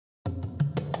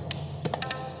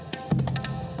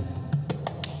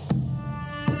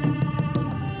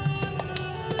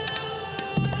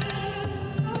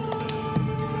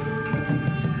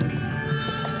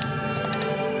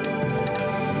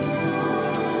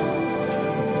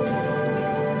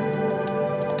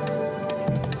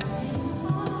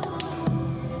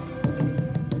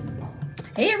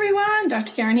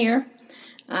Dr. Karen here.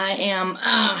 I am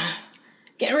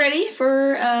getting ready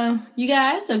for you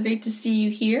guys. So great to see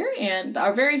you here, and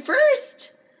our very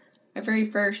first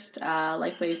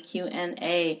LifeWave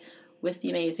Q&A with the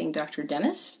amazing Dr.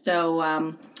 Dennis. So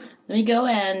let me go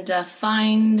and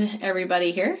find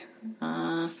everybody here.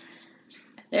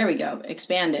 There we go.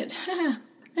 Expanded.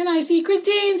 And I see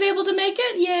Christine's able to make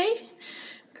it. Yay.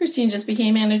 Christine just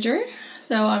became manager,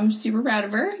 so I'm super proud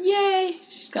of her. Yay.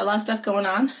 She's got a lot of stuff going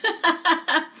on.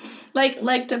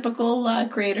 like typical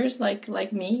creators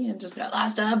like me, and just got a lot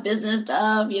of stuff, business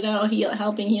stuff,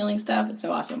 helping, healing stuff. It's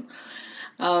so awesome.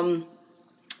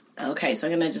 Okay, so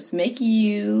I'm going to just make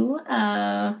you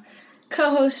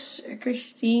co-host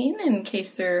Christine in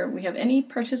case we have any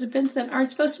participants that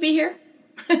aren't supposed to be here.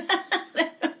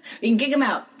 We can kick them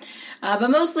out.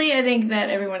 But mostly I think that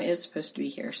everyone is supposed to be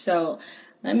here. So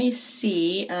let me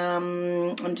see.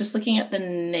 I'm just looking at the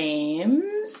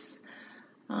names.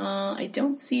 I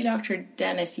don't see Dr.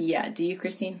 Dennis yet. Do you,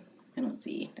 Christine? I don't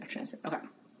see Dr. Dennis. Okay.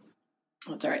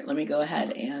 That's all right. Let me go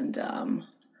ahead and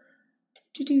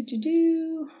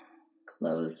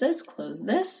close this,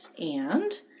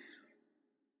 and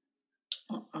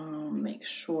make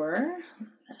sure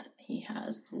that he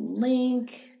has the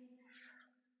link.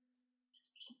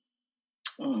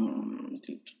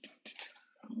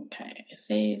 Okay,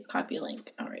 save, copy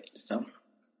link. All right, so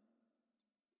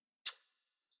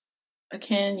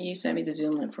can you send me the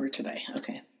Zoom link for today?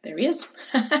 Okay, there he is.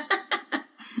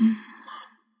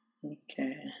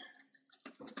 Okay,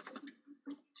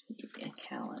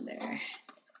 calendar.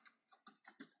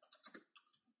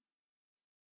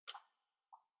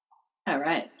 All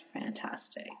right,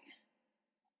 fantastic.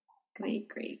 Great.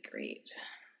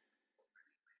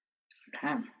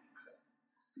 Okay.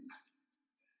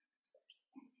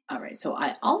 All right, so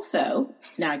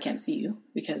now I can't see you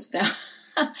because now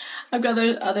I've got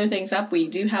other things up. We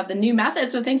do have the new method,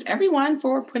 so thanks everyone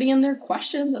for putting in their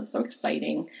questions. That's so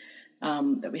exciting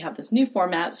that we have this new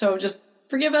format. So just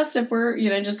forgive us if we're,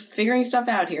 just figuring stuff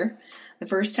out here the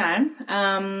first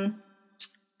time.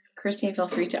 Christine, feel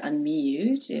free to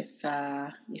unmute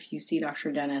if you see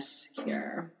Dr. Dennis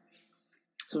here.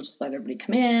 So we'll just let everybody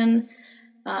come in.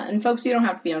 And folks, you don't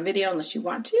have to be on video unless you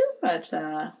want to, but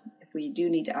if we do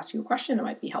need to ask you a question, it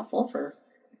might be helpful for,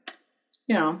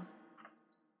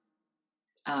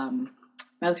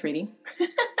 mouth reading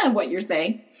what you're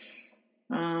saying.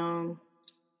 Are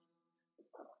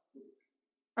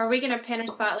we going to pin or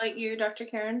spotlight you, Dr.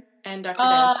 Karen and Dr.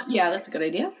 Dennis? Yeah, that's a good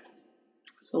idea.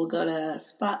 So we'll go to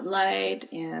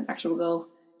spotlight, and actually we'll go,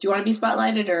 do you want to be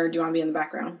spotlighted or do you want to be in the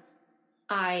background?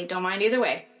 I don't mind either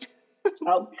way.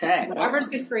 Okay. Whatever's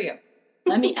good for you.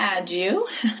 Let me add you.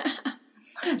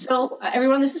 So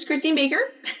everyone, this is Christine Baker.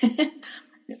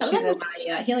 She's in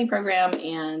my healing program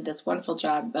and does a wonderful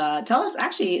job. Tell us,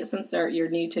 actually, since you're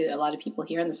new to a lot of people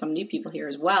here, and there's some new people here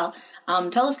as well,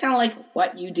 tell us kind of like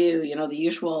what you do, the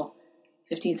usual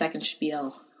 15-second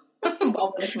spiel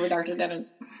while we're looking for Dr.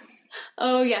 Dennis.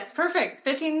 Oh, yes, perfect.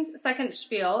 15-second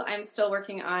spiel. I'm still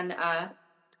working on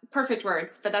perfect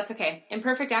words, but that's okay. In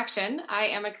perfect action, I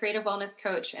am a creative wellness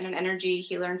coach and an energy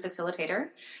healer and facilitator.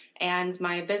 And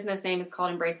my business name is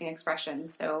called Embracing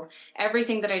Expressions. So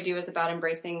everything that I do is about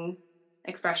embracing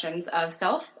expressions of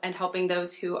self and helping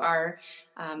those who are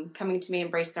coming to me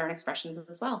embrace their own expressions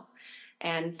as well.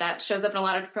 And that shows up in a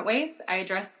lot of different ways. I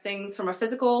address things from a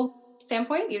physical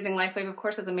standpoint, using LifeWave, of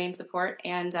course, as a main support,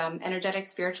 and energetic,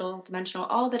 spiritual, dimensional,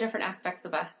 all the different aspects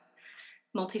of us.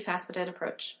 Multifaceted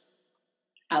approach.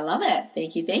 I love it.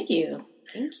 Thank you. Thank you.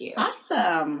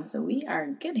 Awesome. So we are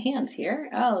in good hands here.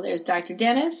 Oh, there's Dr.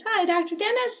 Dennis. Hi, Dr.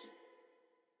 Dennis.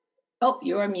 Oh,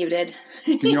 you're muted.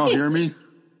 Can you all hear me?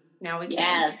 Now we can.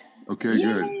 Yes. Okay,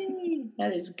 Yay. Good.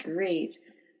 That is great.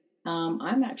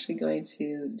 I'm actually going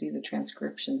to do the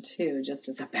transcription too, just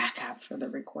as a backup for the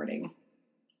recording.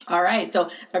 All right, so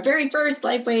our very first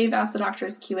LifeWave Ask the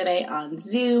Doctors Q&A on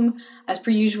Zoom. As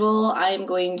per usual, I am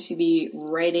going to be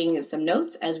writing some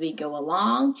notes as we go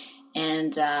along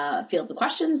and field the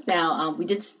questions. Now, we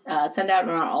did send out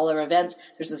on all our events,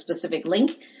 there's a specific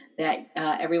link that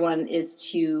everyone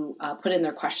is to put in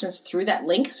their questions through that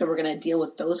link. So we're going to deal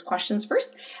with those questions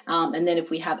first. And then if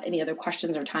we have any other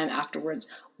questions or time afterwards,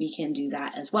 we can do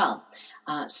that as well.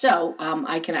 So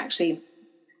I can actually...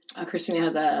 Christine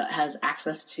has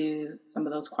access to some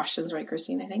of those questions, right,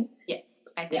 Christine? I think. Yes,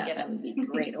 I think. Yeah, that would be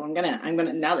great. I'm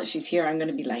gonna. Now that she's here, I'm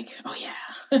gonna be like, oh yeah,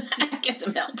 get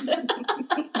some help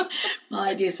while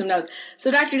I do some notes.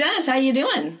 So, Dr. Dennis, how you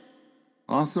doing?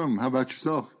 Awesome. How about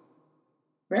yourself?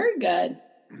 Very good.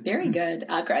 Very good.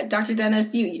 Dr.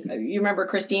 Dennis, you remember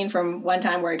Christine from one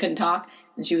time where I couldn't talk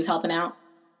and she was helping out?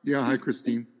 Yeah. Hi,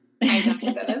 Christine. Hi,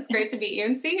 Dr. Dennis. Great to meet you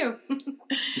and see you.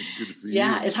 Good to see you.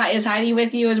 Yeah. Is Heidi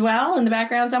with you as well in the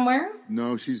background somewhere?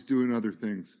 No, she's doing other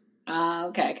things.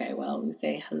 Okay. Well, we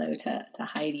say hello to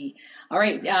Heidi. All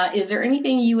right. Is there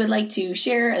anything you would like to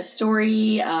share, a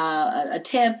story, a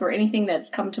tip, or anything that's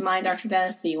come to mind, Dr.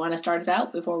 Dennis, that you want to start us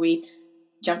out before we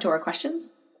jump to our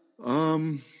questions?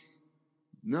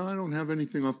 No, I don't have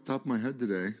anything off the top of my head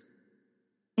today.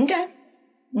 Okay.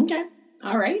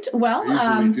 All right. Well,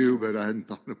 I usually do, but I hadn't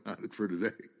thought about it for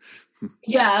today.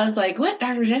 Yeah, I was like, what?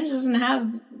 Dr. Dennis doesn't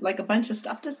have like a bunch of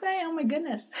stuff to say? Oh my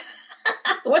goodness.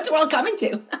 What's the world coming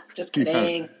to? Just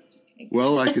kidding. Yeah.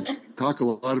 Well, I could talk a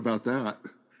lot about that.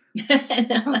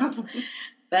 No,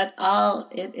 that's all.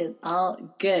 It is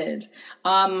all good.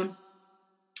 All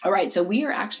right. So we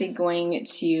are actually going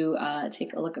to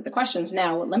take a look at the questions.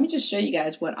 Now, let me just show you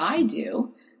guys what I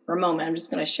do for a moment. I'm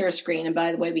just going to share screen. And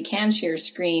by the way, we can share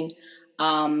screen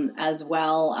as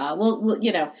well. We'll,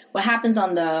 you know, what happens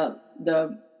on the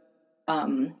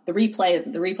replay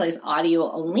is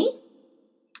audio only.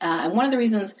 And one of the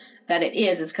reasons that it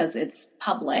is because it's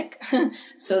public.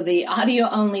 So the audio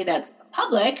only that's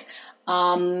public,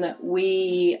 let's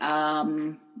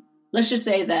just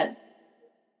say that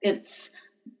it's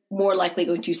more likely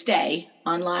going to stay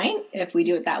online if we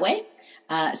do it that way.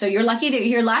 So you're lucky that you're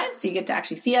here live, so you get to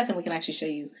actually see us, and we can actually show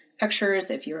you pictures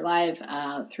if you're live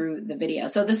through the video.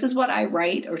 So this is what I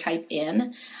write or type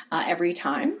in every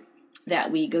time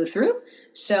that we go through.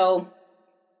 So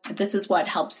this is what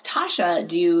helps Tasha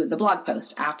do the blog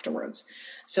post afterwards.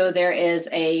 So there is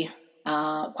a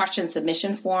question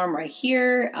submission form right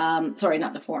here. Sorry,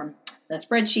 not the form. The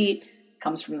spreadsheet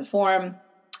comes from the form.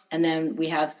 And then we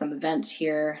have some events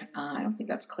here. I don't think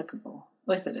that's clickable. Oh,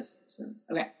 yes, it is.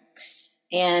 Okay.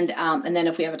 And then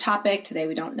if we have a topic, today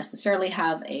we don't necessarily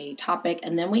have a topic.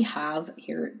 And then we have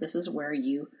here, this is where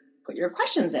you put your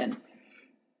questions in.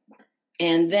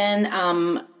 And then,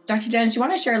 Dr. Dennis, you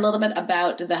want to share a little bit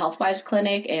about the HealthWise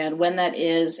Clinic and when that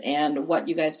is and what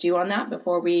you guys do on that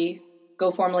before we go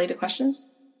formally to questions?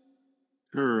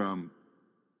 Sure.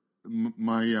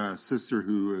 My sister,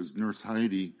 who is Nurse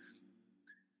Heidi,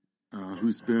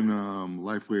 who's been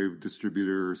LifeWave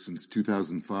distributor since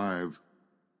 2005,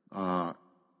 have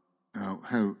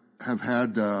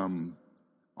had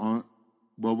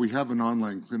we have an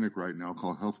online clinic right now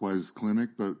called HealthWise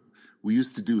Clinic, but we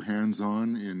used to do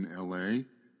hands-on in LA.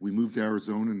 We moved to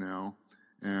Arizona now,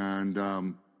 and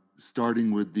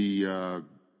starting with the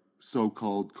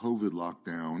so-called COVID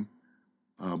lockdown,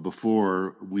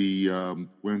 before we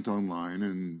went online,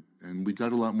 and we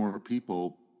got a lot more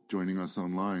people joining us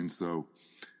online. So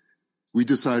we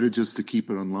decided just to keep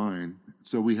it online.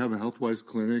 So we have a HealthWise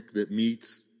clinic that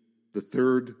meets the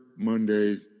third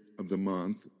Monday of the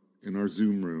month in our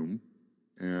Zoom room.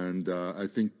 And I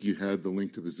think you had the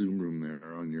link to the Zoom room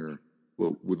there on your,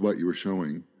 with what you were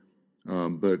showing.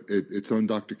 But it's on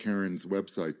Dr. Karen's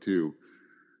website too.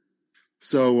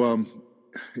 So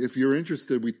if you're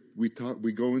interested,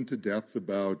 we go into depth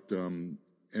about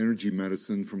energy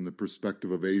medicine from the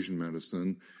perspective of Asian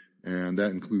medicine, and that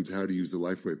includes how to use the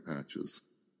LifeWave patches.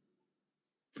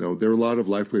 So there are a lot of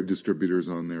LifeWave distributors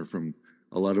on there from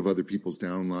a lot of other people's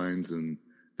downlines, and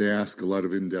they ask a lot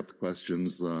of in-depth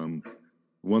questions.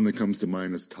 One that comes to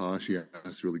mind is Tosh. She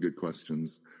asks really good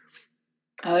questions.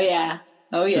 Oh yeah.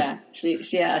 She's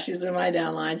in my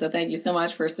downline. So thank you so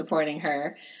much for supporting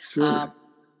her. Sure.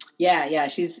 Rita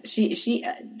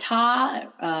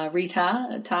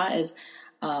is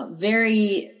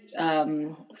very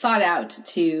sought out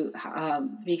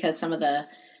because some of the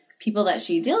people that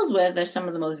she deals with are some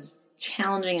of the most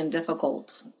challenging and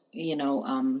difficult,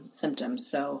 symptoms.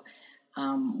 So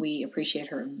we appreciate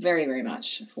her very, very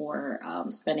much for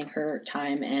spending her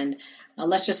time. And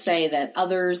let's just say that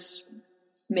others,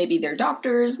 maybe their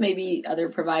doctors, maybe other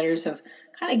providers have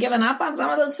kind of given up on some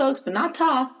of those folks, but not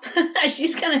Ta.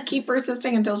 She's going to keep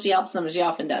persisting until she helps them, as she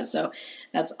often does. So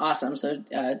that's awesome. So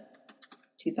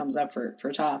 2 thumbs up for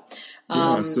Ta.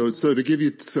 So to give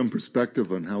you some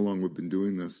perspective on how long we've been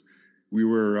doing this, we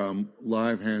were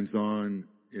live hands-on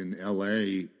in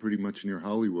LA, pretty much near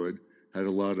Hollywood. Had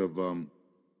a lot of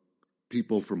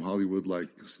people from Hollywood, like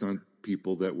stunt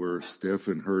people that were stiff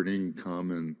and hurting,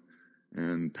 come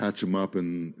and patch them up,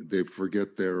 and they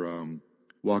forget their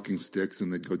walking sticks,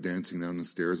 and they'd go dancing down the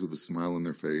stairs with a smile on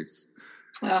their face.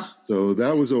 So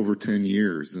that was over 10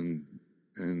 years, and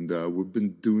we've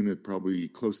been doing it probably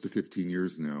close to 15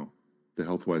 years now, the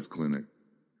HealthWise Clinic.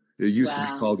 It used to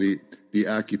be called the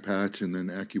AccuPatch and then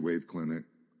AccuWave Clinic.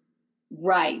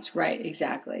 Right,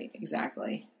 exactly.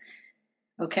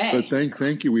 Okay. But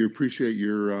thank you. We appreciate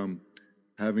your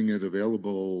having it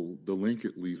available, the link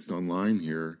at least online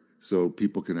here. so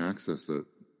people can access it.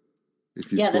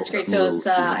 If you Yeah, that's great. So it's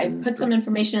I put some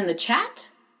information in the chat,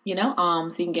 so you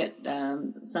can get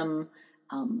some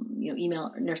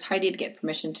email Nurse Heidi to get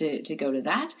permission to go to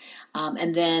that.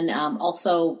 And then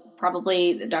also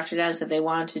probably Dr. Dennis, if they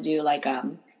want to do like at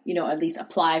least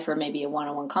apply for maybe a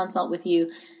one-on-one consult with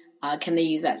you, can they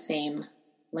use that same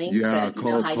link? Yeah,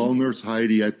 call Nurse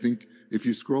Heidi. I think if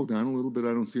you scroll down a little bit,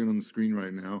 I don't see it on the screen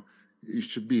right now. You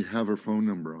should have her phone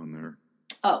number on there.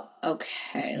 Oh,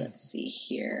 okay. Let's see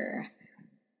here.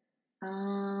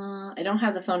 I don't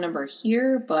have the phone number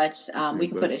here, but we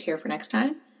can put it here for next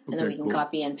time, and then we can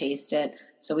copy and paste it.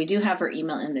 So we do have her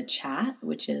email in the chat,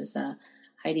 which is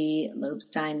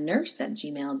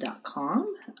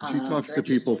HeidiLobsteinNurse@gmail.com. She talks to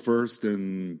people first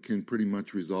and can pretty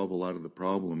much resolve a lot of the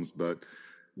problems, but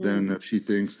then if she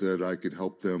thinks that I could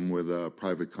help them with a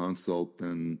private consult,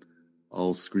 then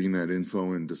I'll screen that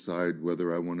info and decide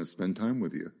whether I want to spend time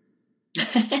with you.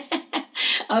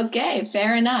 Okay,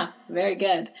 fair enough. Very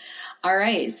good. All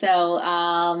right.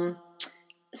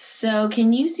 So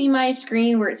can you see my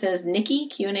screen where it says Nikki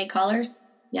Q&A callers?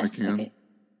 Yes. I can. Okay.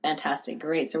 Fantastic.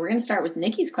 Great. So we're going to start with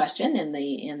Nikki's question in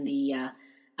the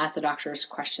Ask the Doctor's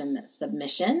question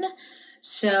submission.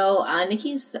 So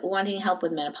Nikki's wanting help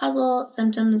with menopausal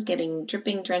symptoms, getting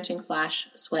dripping, drenching, flash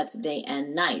sweats day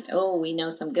and night. Oh, we know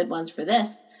some good ones for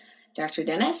this, Dr.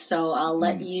 Dennis. So I'll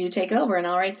let you take over and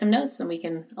I'll write some notes, and we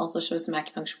can also show some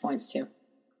acupuncture points too.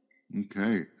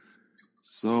 Okay.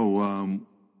 So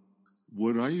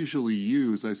what I usually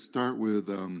use, I start with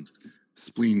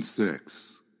spleen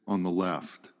 6 on the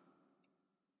left.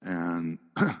 And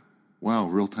wow,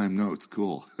 real-time notes.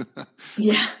 Cool.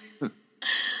 Yeah.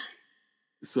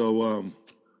 So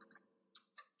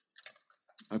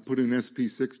I put an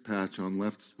SP6 patch on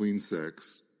left spleen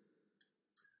 6,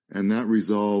 and that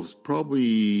resolves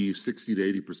probably 60 to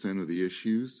 80% of the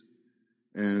issues.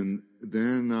 And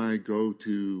then I go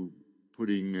to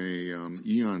putting a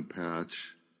Eon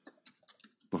patch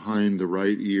behind the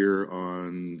right ear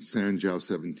on Sanjiao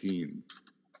 17.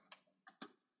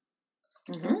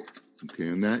 Mm-hmm. Okay,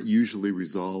 and that usually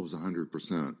resolves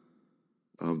 100%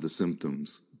 of the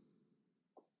symptoms.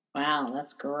 Wow,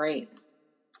 that's great.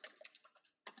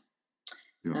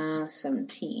 Yeah.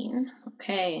 17.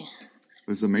 Okay.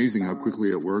 It's amazing how quickly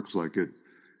it works. Like it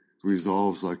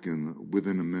resolves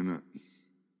within a minute.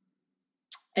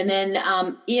 And then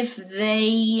if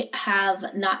they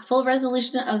have not full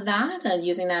resolution of that,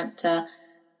 using that,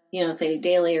 say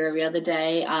daily or every other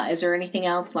day, is there anything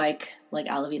else like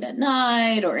Alavita at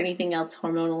night or anything else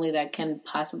hormonally that can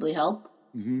possibly help?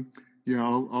 Mm-hmm. Yeah,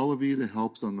 Alavita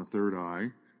helps on the third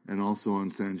eye and also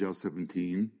on Sanjiao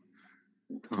 17.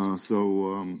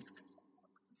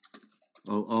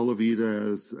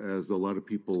 Alavita, as a lot of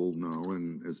people know,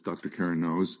 and as Dr. Karen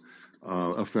knows,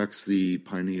 affects the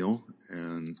pineal,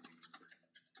 and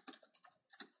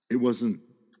it wasn't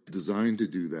designed to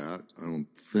do that, I don't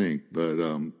think, but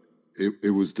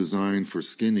it was designed for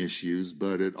skin issues,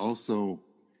 but it also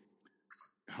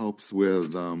helps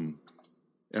with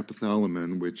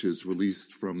epithalamin, which is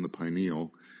released from the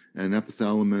pineal, and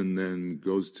epithalamin then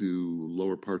goes to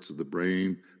lower parts of the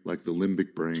brain, like the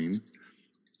limbic brain,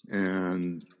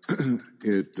 and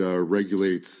it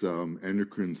regulates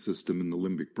endocrine system in the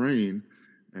limbic brain.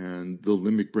 And the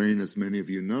limbic brain, as many of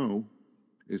you know,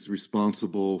 is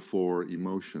responsible for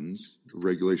emotions,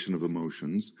 regulation of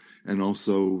emotions, and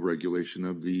also regulation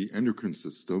of the endocrine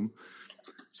system.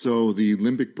 So the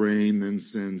limbic brain then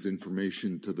sends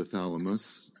information to the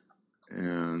thalamus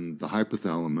and the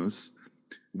hypothalamus,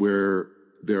 where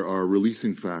there are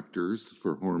releasing factors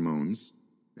for hormones,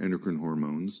 endocrine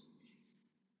hormones.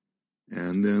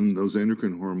 And then those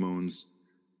endocrine hormones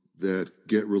that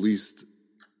get released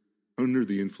under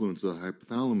the influence of the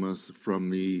hypothalamus from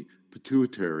the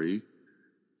pituitary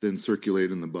then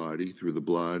circulate in the body through the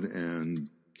blood and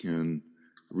can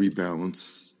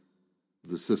rebalance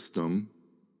the system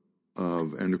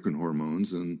of endocrine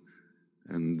hormones, and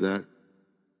that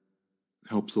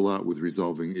helps a lot with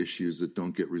resolving issues that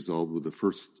don't get resolved with the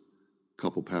first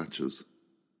couple patches.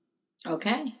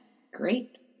 Okay,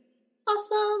 great.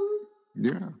 Awesome.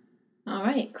 Yeah. All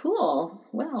right, cool.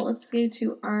 Well, let's go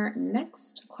to our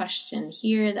next question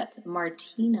here. That's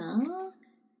Martina.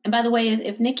 And by the way,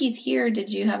 if Nikki's here,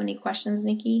 did you have any questions,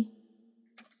 Nikki?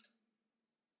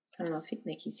 I don't know if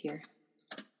Nikki's here.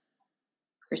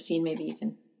 Christine, maybe you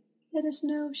can let us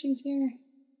know if she's here.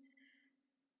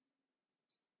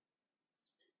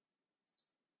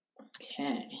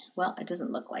 Okay. Well, it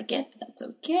doesn't look like it, but that's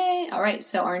okay. All right.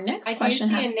 So our next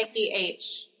question I do see a Nikki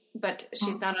H, but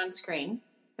she's not on screen.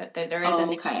 But there is a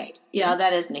Nikki H. Yeah,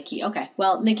 that is Nikki. Okay.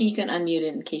 Well, Nikki, you can unmute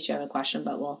it in case you have a question,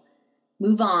 but we'll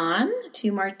move on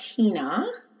to Martina.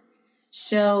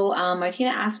 So Martina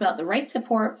asked about the right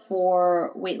support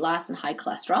for weight loss and high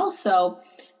cholesterol. So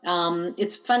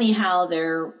it's funny how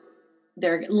they're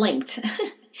linked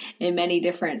in many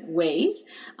different ways.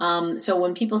 So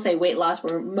when people say weight loss,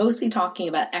 we're mostly talking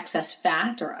about excess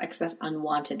fat or excess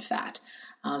unwanted fat.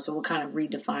 So we'll kind of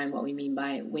redefine what we mean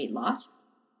by weight loss.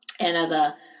 And as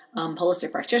a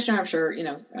holistic practitioner, I'm sure,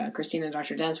 Christina and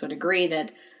Dr. Dennis would agree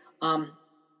that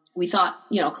we thought,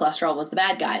 cholesterol was the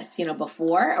bad guys,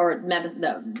 before, or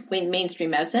the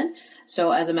mainstream medicine.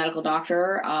 So as a medical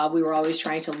doctor, we were always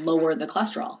trying to lower the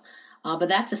cholesterol. But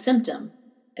that's a symptom.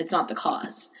 It's not the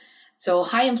cause. So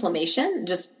high inflammation,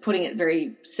 just putting it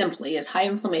very simply, is high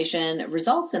inflammation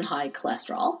results in high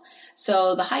cholesterol.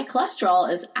 So the high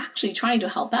cholesterol is actually trying to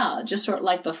help out, just sort of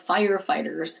like the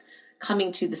firefighters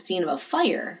coming to the scene of a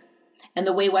fire. And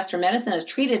the way Western medicine has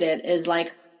treated it is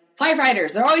like,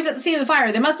 firefighters, they're always at the scene of the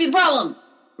fire. They must be the problem.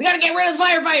 We got to get rid of the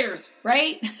firefighters,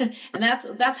 right? And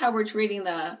that's how we're treating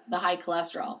the high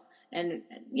cholesterol. And,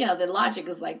 the logic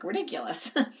is like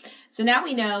ridiculous. So now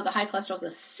we know the high cholesterol is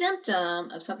a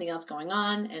symptom of something else going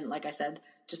on. And like I said,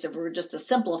 if we're just to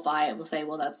simplify it, we'll say,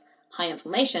 well, that's high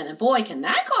inflammation. And boy, can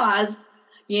that cause,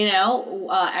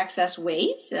 excess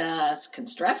weight. Can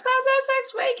stress cause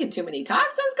excess weight? Can too many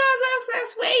toxins cause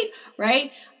excess weight?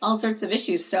 Right? All sorts of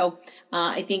issues. So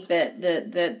I think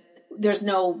that there's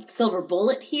no silver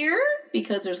bullet here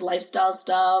because there's lifestyle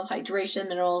stuff, hydration,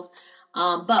 minerals.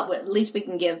 But at least we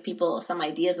can give people some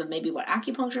ideas of maybe what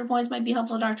acupuncture points might be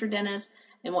helpful, Dr. Dennis,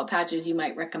 and what patches you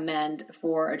might recommend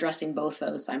for addressing both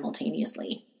those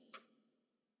simultaneously.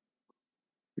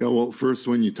 Yeah, well, first,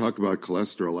 when you talk about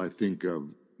cholesterol, I think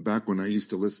of back when I used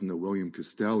to listen to William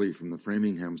Castelli from the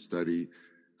Framingham study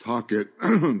talk at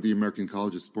the American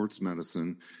College of Sports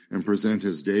Medicine and present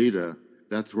his data.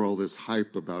 That's where all this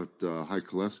hype about high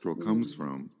cholesterol comes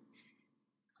from.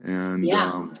 And,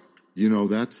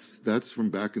 that's from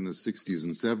back in the 60s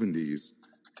and 70s.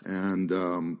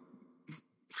 And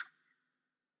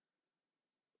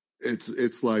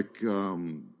it's like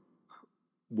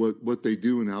what they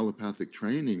do in allopathic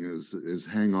training is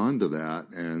hang on to that.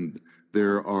 And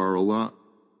there are a lot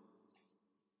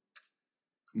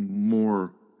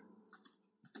more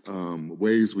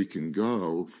ways we can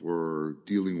go for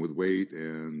dealing with weight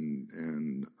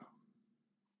and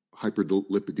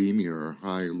hyperlipidemia or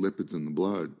high lipids in the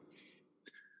blood.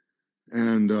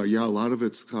 And a lot of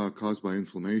it's caused by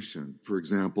inflammation. For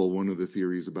example, one of the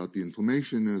theories about the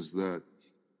inflammation is that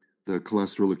the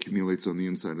cholesterol accumulates on the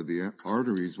inside of the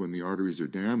arteries when the arteries are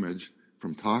damaged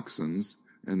from toxins.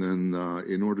 And then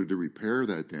in order to repair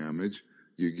that damage,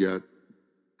 you get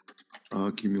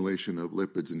accumulation of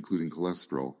lipids, including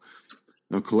cholesterol.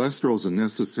 Now, cholesterol is a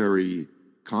necessary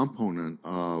component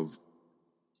of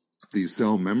the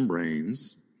cell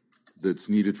membranes that's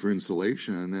needed for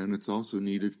insulation, and it's also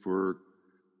needed for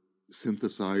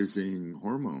synthesizing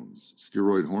hormones,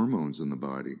 steroid hormones in the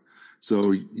body.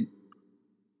 So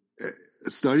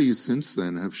studies since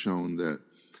then have shown that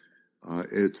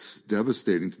it's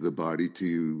devastating to the body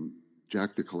to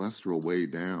jack the cholesterol way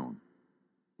down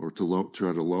or to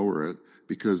try to lower it,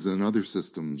 because then other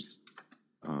systems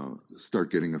start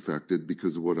getting affected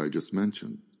because of what I just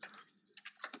mentioned.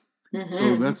 Mm-hmm.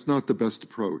 So that's not the best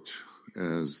approach,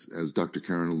 as Dr.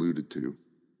 Karen alluded to.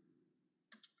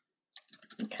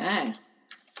 Okay.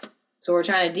 So we're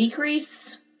trying to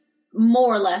decrease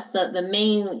more or less the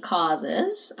main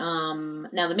causes. Now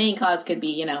the main cause could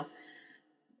be,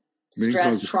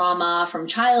 stress, trauma from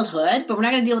childhood, but we're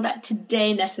not going to deal with that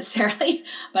today necessarily,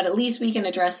 but at least we can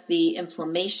address the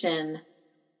inflammation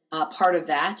part of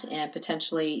that and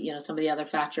potentially, some of the other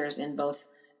factors in both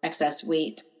excess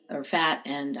weight or fat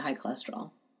and high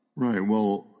cholesterol. Right.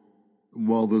 Well,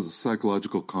 the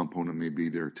psychological component may be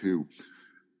there too.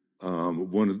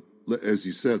 As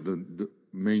you said, the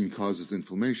main cause is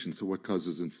inflammation. So what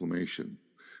causes inflammation?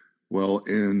 Well,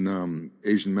 in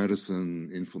Asian medicine,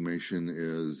 inflammation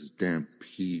is damp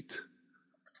heat.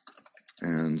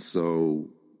 And so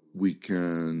we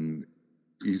can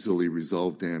easily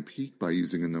resolve damp heat by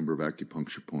using a number of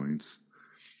acupuncture points.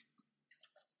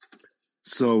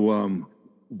 So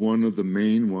one of the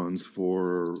main ones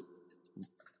for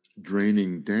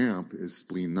draining damp is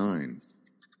spleen 9.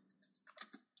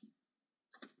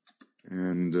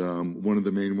 And one of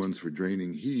the main ones for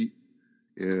draining heat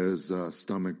is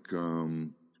stomach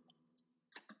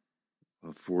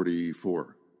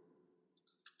 44.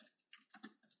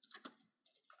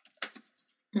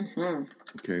 Mm-hmm.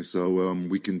 Okay, so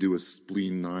we can do a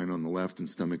spleen 9 on the left and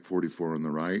stomach 44 on the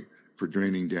right for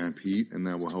draining damp heat, and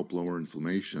that will help lower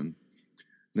inflammation.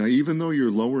 Now, even though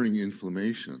you're lowering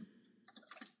inflammation,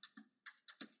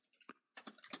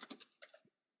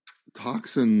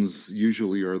 toxins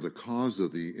usually are the cause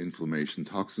of the inflammation,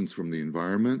 toxins from the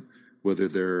environment, whether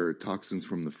they're toxins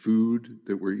from the food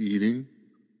that we're eating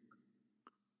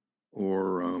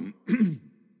or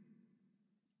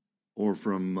or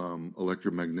from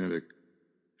electromagnetic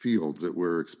fields that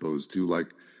we're exposed to, like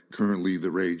currently the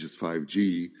rage is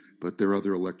 5G, but there are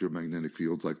other electromagnetic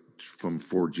fields like from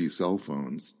 4G cell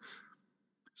phones.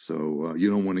 So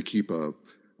you don't want to keep a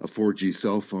 4G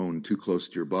cell phone too close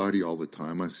to your body all the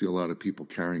time. I see a lot of people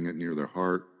carrying it near their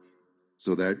heart.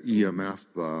 So that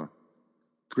EMF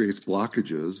creates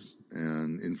blockages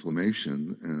and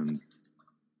inflammation, and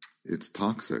it's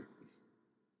toxic.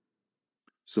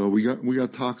 So we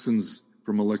got toxins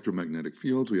from electromagnetic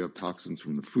fields. We have toxins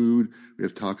from the food. We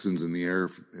have toxins in the air,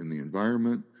 in the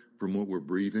environment, from what we're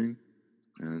breathing.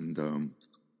 And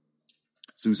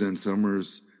Suzanne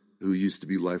Summers, who used to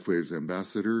be LifeWave's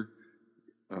ambassador,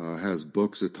 has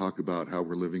books that talk about how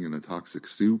we're living in a toxic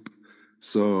soup.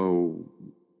 So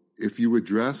if you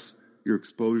address your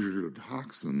exposure to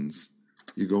toxins,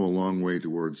 you go a long way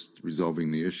towards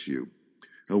resolving the issue.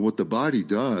 Now, what the body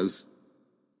does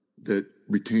that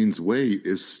retains weight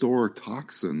is store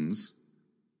toxins,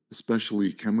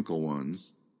 especially chemical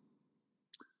ones,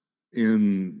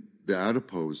 in the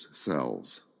adipose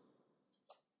cells.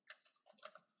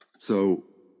 So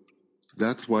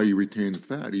that's why you retain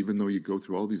fat, even though you go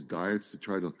through all these diets to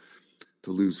try to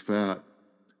lose fat.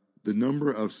 The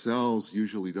number of cells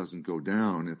usually doesn't go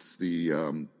down. It's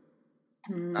the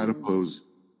adipose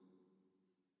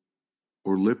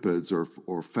or lipids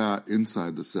or fat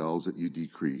inside the cells that you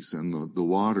decrease, and the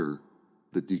water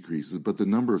that decreases. But the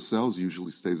number of cells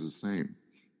usually stays the same.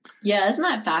 Yeah, isn't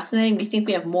that fascinating? We think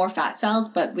we have more fat cells,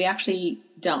 but we actually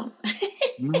don't.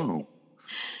 No.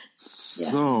 Yeah.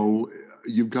 So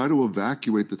you've got to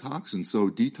evacuate the toxin. So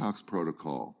detox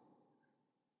protocol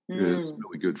is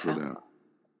really good for that.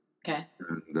 Okay.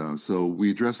 And so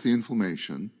we address the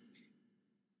inflammation,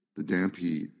 the damp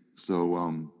heat.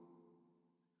 So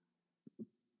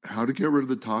how to get rid of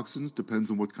the toxins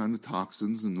depends on what kind of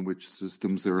toxins and which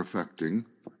systems they're affecting.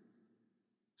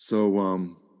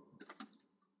 So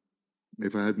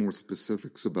if I had more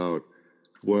specifics about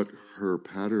what her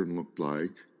pattern looked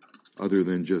like, other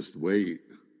than just weight.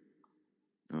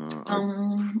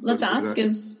 Let's ask,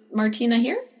 is Martina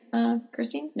here,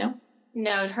 Christine? No?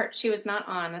 No, she was not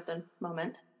on at the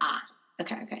moment.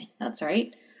 Okay. That's all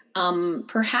right.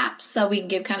 Perhaps we can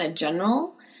give kind of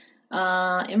general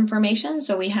information.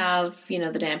 So we have,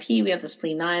 the damp heat, we have the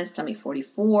spleen 9, stomach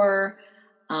 44.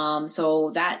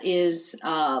 So that is,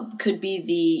 could be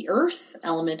the earth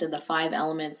element in the 5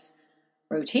 elements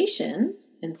rotation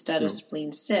instead of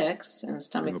spleen 6 and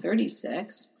stomach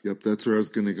 36. Yep, that's where I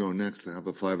was going to go next, to have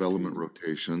a 5-element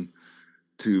rotation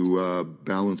to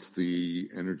balance the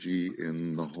energy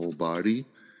in the whole body,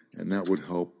 and that would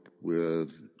help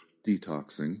with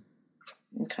detoxing.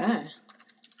 Okay.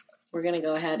 We're going to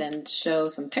go ahead and show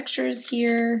some pictures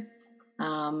here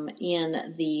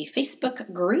in the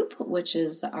Facebook group, which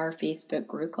is our Facebook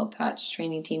group called Patch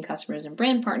Training Team Customers and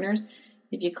Brand Partners.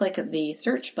 If you click the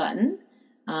search button,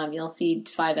 you'll see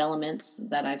 5 elements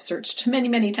that I've searched many,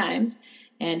 many times.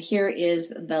 And here is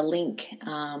the link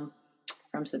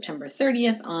from September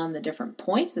 30th on the different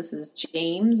points. This is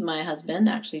James, my husband,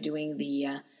 actually doing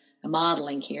the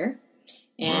modeling here.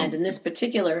 And in this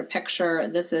particular picture,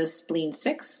 this is spleen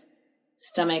 6,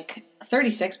 stomach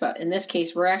 36, but in this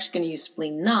case, we're actually going to use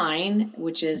spleen 9,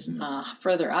 which is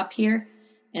further up here,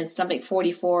 and stomach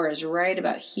 44 is right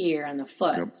about here on the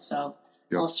foot. Yep. So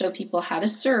I'll show people how to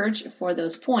search for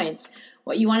those points.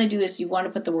 What you want to do is you want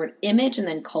to put the word image and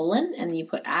then colon, and then you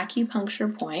put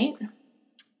acupuncture point.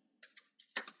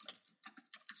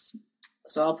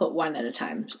 So I'll put one at a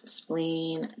time.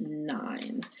 Spleen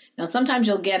 9. Now sometimes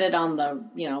you'll get it on the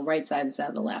right side instead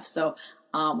of the left. So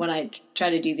when I try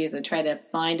to do these, I try to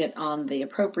find it on the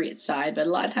appropriate side, but a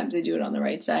lot of times I do it on the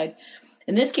right side.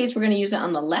 In this case, we're going to use it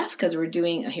on the left because we're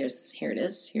doing. Here it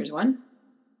is. Here's one.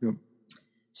 Yep.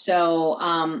 So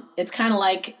it's kind of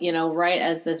like right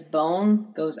as this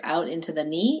bone goes out into the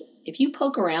knee. If you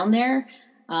poke around there,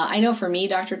 I know for me,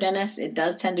 Dr. Dennis, it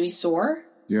does tend to be sore.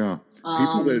 Yeah.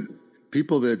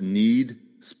 People that need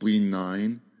spleen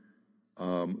 9,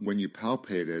 when you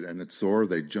palpate it and it's sore,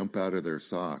 they jump out of their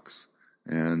socks.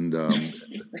 And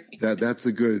that's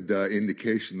a good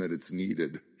indication that it's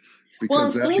needed.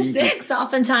 Because spleen 6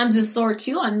 oftentimes is sore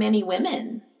too on many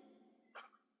women.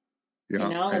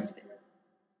 Yeah.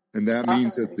 And that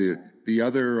means that the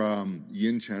other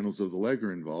yin channels of the leg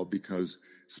are involved, because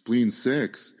spleen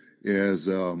 6 is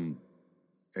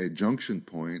a junction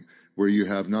point where you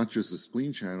have not just a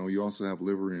spleen channel, you also have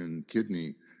liver and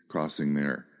kidney crossing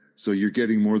there. So you're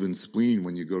getting more than spleen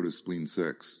when you go to spleen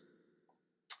 6.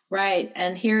 Right.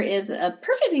 And here is a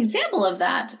perfect example of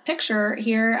that picture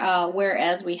here,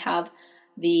 whereas we have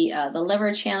the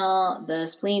liver channel, the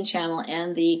spleen channel,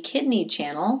 and the kidney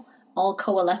channel all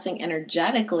coalescing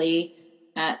energetically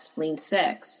at spleen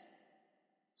 6.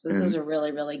 So this is a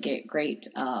really, really great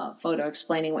photo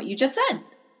explaining what you just said.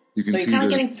 So you're kind of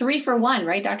getting 3 for 1,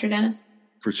 right, Dr. Dennis?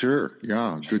 For sure.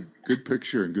 Yeah. Good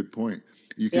picture and good point.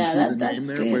 You can see the name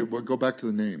there. Good. Wait, go back to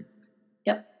the name.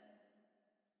 Yep.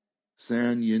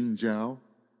 San Yin Jiao.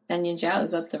 San Yin Jiao,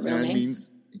 is that the real name?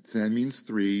 San means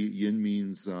 3. Yin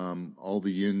means all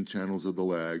the yin channels of the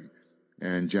leg.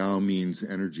 And Jiao means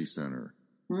energy center.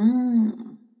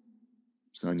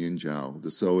 San Yin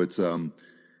Jiao. So it's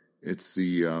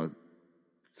the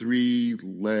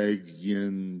 3-leg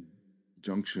yin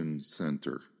junction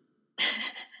center.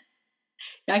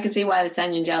 I can see why the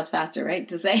San Yin Jiao is faster, right,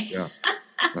 to say? Yeah,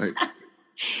 right.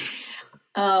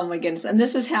 Oh, my goodness. And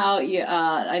this is how you,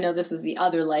 I know this is the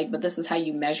other leg, but this is how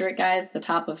you measure it, guys. The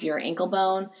top of your ankle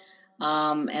bone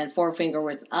and forefinger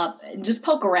was up. Just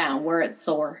poke around where it's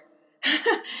sore.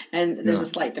 And there's a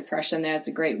slight depression there. It's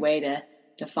a great way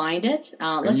to find it.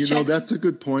 Let's check. That's a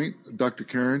good point, Dr.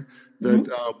 Karen,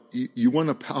 that you want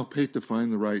to palpate to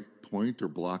find the right point or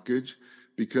blockage,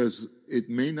 because it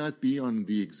may not be on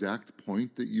the exact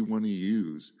point that you want to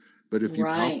use. But if you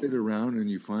palpate around and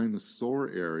you find the sore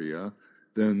area,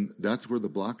 then that's where the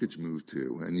blockage moved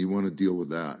to, and you want to deal with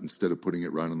that instead of putting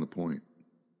it right on the point.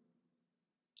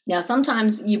 Now,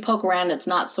 sometimes you poke around, it's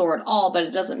not sore at all, but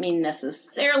it doesn't mean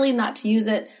necessarily not to use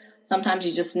it. Sometimes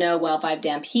you just know, well, if I have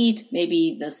damp heat,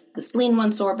 maybe the spleen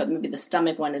one's sore, but maybe the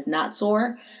stomach one is not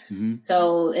sore. Mm-hmm.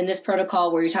 So in this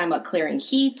protocol where you're talking about clearing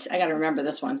heat, I got to remember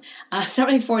this one.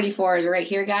 Stomach 44 is right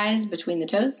here, guys, between the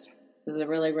toes. This is a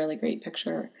really, really great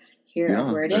picture here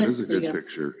of where it is. That is a good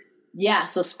picture. Yeah,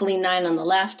 so spleen 9 on the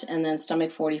left and then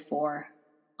stomach 44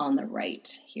 on the right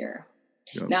here.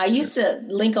 Yep. Now, I used to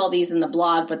link all these in the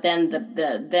blog, but then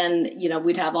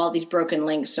we'd have all these broken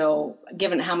links. So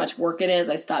given how much work it is,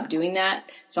 I stopped doing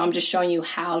that. So I'm just showing you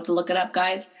how to look it up,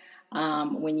 guys,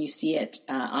 when you see it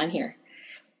on here.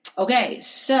 Okay,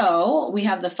 so we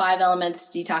have the 5 elements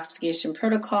detoxification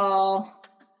protocol.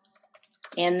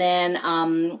 And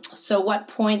then, so what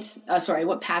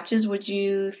patches would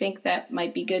you think that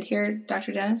might be good here,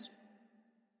 Dr. Dennis?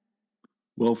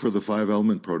 Well, for the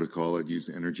 5-element protocol, I'd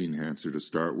use energy enhancer to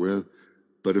start with.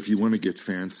 But if you want to get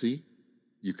fancy,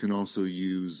 you can also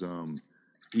use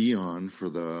Eon for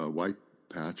the white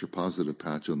patch or positive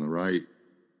patch on the right,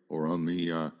 or on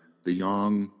the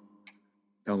yang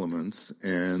elements,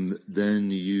 and then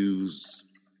use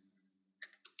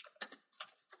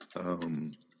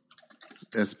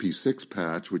SP6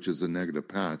 patch, which is a negative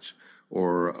patch,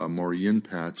 or a more yin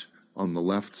patch on the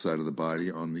left side of the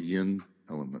body on the yin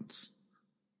elements.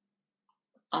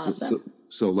 Awesome.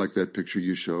 So like that picture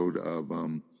you showed of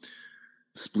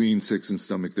spleen 6 and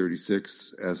stomach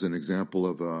 36 as an example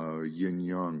of a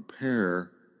yin-yang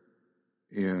pair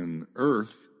in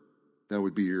earth, that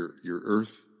would be your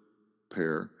earth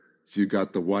pair. So you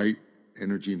got the white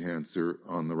energy enhancer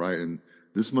on the right, and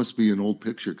this must be an old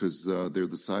picture because they're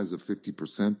the size of 50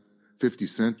 cent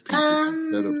pieces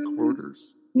instead of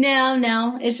quarters.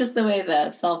 No, it's just the way the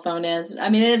cell phone is. I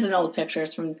mean, it is an old picture.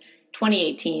 It's from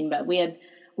 2018, but we had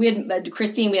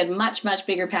Christine, we had much, much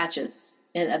bigger patches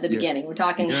at the beginning. We're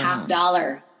talking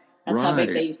 $50. That's how big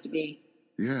they used to be.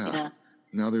 Yeah.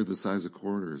 Now they're the size of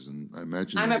quarters, and I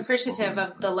imagine I'm appreciative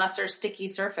of the lesser sticky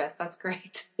surface. That's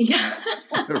great. Yeah.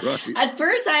 Right. At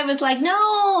first I was like,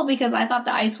 no, because I thought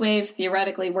the ice wave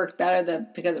theoretically worked better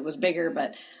because it was bigger,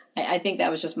 but I think that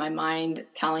was just my mind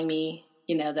telling me,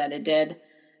 that it did.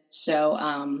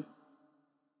 So,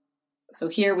 so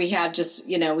here we have just,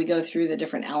 we go through the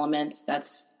different elements.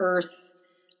 That's earth.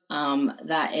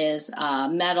 That is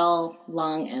metal,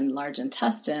 lung, and large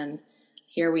intestine.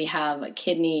 Here we have a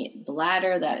kidney,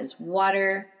 bladder. That is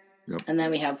water. Yep. And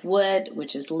then we have wood,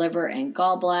 which is liver and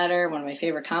gallbladder. One of my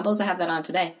favorite combos. I have that on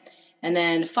today. And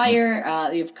then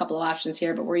fire. You have a couple of options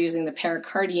here, but we're using the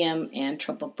pericardium and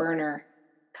triple burner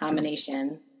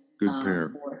combination. Good pair.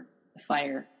 For the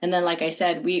fire. And then, like I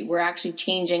said, we're actually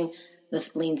changing the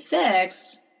spleen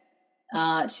 6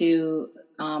 to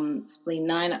spleen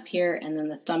 9 up here, and then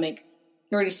the stomach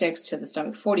 36 to the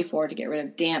stomach 44 to get rid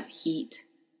of damp heat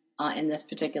in this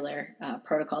particular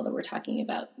protocol that we're talking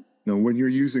about. Now, when you're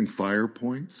using fire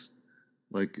points,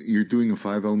 like you're doing a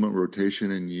 5-element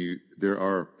rotation, and there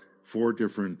are 4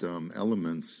 different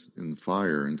elements in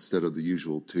fire instead of the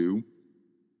usual 2.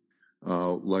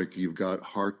 Like you've got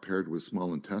heart paired with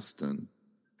small intestine,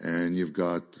 and you've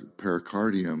got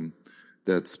pericardium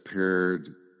that's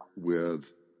paired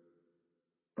with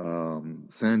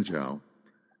Sanjiao.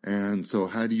 And so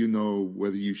how do you know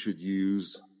whether you should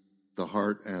use the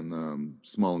heart and the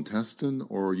small intestine,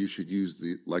 or you should use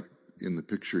the, like in the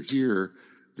picture here,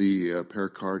 the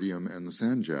pericardium and the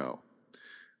Sanjiao?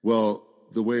 Well,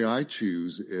 the way I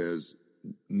choose is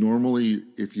normally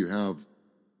if you have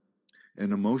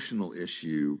an emotional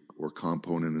issue or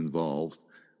component involved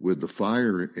with the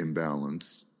fire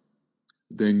imbalance,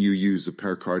 then you use the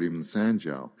pericardium and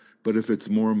Sanjiao. But if it's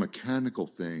more a mechanical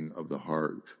thing of the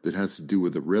heart that has to do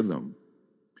with the rhythm,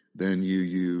 then you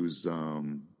use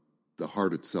the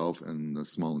heart itself and the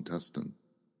small intestine.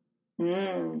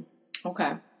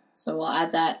 Okay. So we'll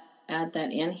add that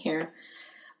in here.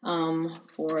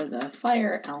 For the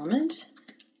fire element,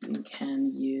 you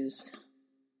can use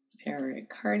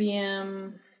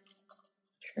pericardium,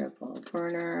 triple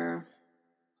burner,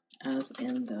 as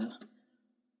in the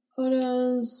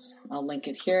photos. I'll link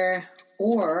it here.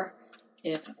 Or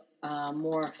if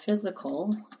more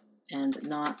physical and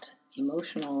not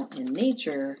emotional in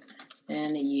nature,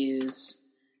 then use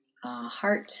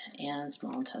heart and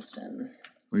small intestine.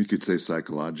 Or you could say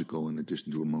psychological in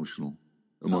addition to emotional.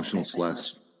 Emotional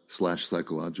slash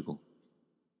psychological.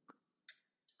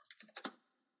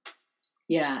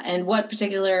 Yeah, and what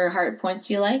particular heart points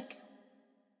do you like?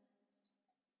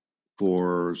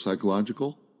 For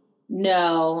psychological?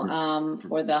 No,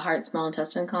 for the heart small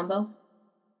intestine combo.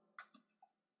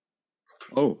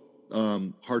 Oh,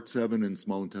 heart 7 and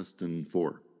small intestine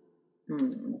 4.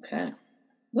 Okay.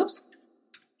 Whoops.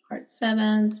 Heart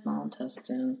 7, small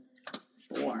intestine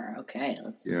 4. Okay,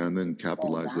 let's. Yeah, and then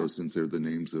capitalize those since they're the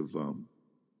names of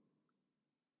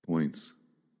points.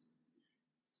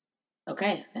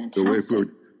 Okay, fantastic. So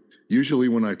usually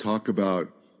when I talk about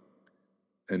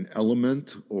an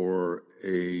element or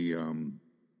a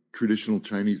traditional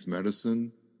Chinese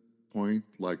medicine point,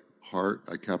 like heart,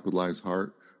 I capitalize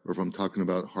heart. Or if I'm talking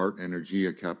about heart energy,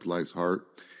 I capitalize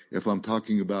heart. If I'm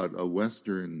talking about a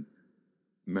Western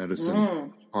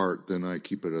medicine heart, then I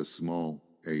keep it a small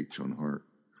h on heart.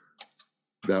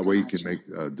 That way you can make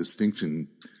a distinction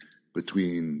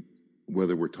between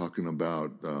whether we're talking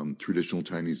about traditional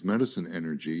Chinese medicine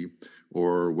energy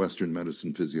or Western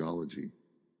medicine physiology.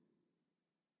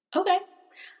 Okay.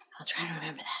 I'll try to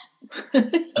remember that.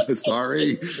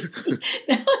 Sorry.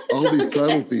 No, all these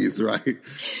subtleties, right?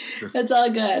 That's all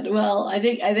good. Well, I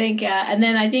think, and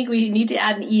then I think we need to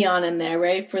add an eon in there,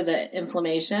 right, for the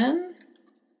inflammation.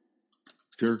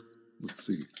 Sure. Let's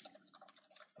see.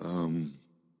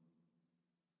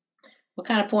 What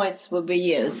kind of points would we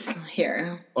use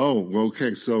here? Oh,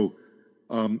 okay. So,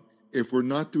 if we're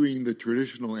not doing the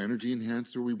traditional energy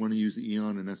enhancer, we want to use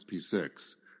eon and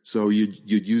SP6. So you'd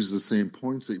use the same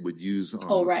points that you would use on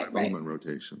the element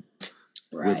rotation.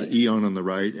 With the eon on the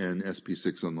right and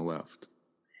SP6 on the left.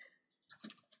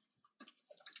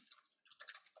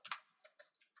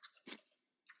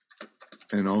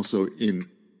 And also in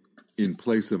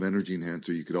place of energy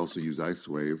enhancer, you could also use ice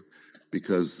wave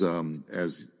because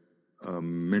as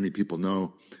many people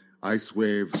know, ice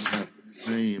wave have the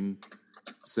same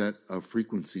set of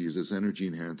frequencies as energy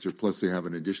enhancer, plus they have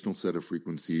an additional set of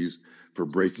frequencies for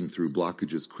breaking through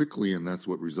blockages quickly, and that's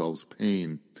what resolves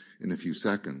pain in a few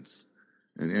seconds.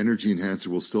 An energy enhancer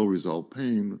will still resolve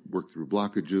pain, work through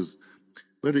blockages,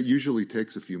 but it usually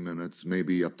takes a few minutes,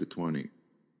 maybe up to 20.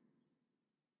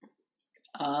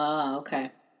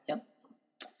 Okay. Yep.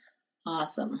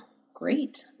 Awesome.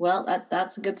 Great. Well,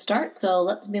 that's a good start. So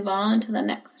let's move on to the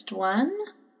next one.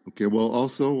 Okay. Well,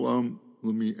 also,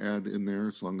 let me add in there,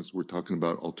 as long as we're talking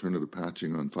about alternative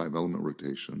patching on 5-element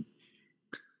rotation.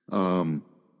 In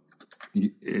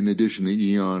addition to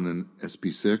Eon and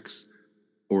SP6,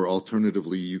 or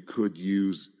alternatively, you could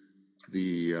use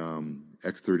the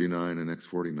X39 and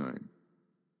X49.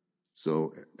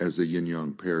 So as a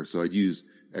yin-yang pair. So I'd use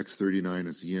X39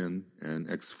 as yin and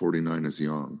X49 as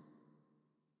yang.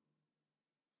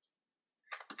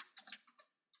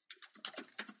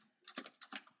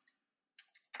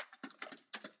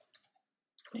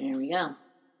 There we go.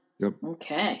 Yep.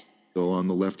 Okay. So on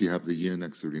the left you have the yin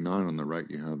X39, on the right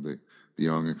you have the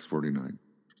yang X49.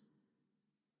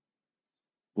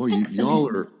 Boy,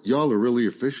 y'all are really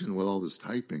efficient with all this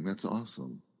typing. That's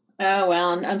awesome. Oh,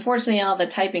 well, unfortunately, all the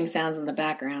typing sounds in the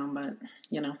background, but,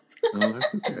 you know. Oh,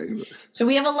 that's okay. So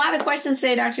we have a lot of questions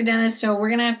today, Dr. Dennis, so we're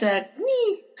going to have to...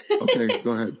 Okay,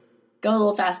 go ahead. Go a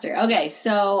little faster. Okay,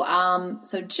 so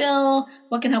Jill,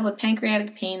 what can help with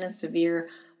pancreatic pain and severe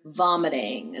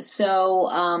vomiting? So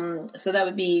that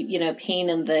would be, pain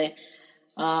in the,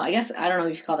 I guess, I don't know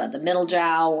if you call that the middle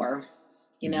jowl or,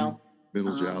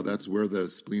 Middle jowl, that's where the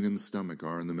spleen and the stomach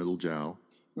are, in the middle jowl.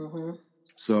 Mm-hmm.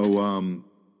 So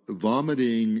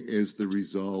vomiting is the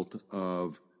result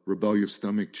of rebellious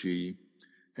stomach chi.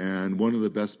 And one of the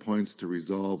best points to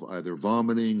resolve either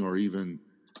vomiting or even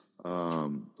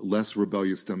less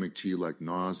rebellious stomach chi like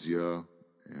nausea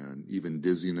and even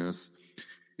dizziness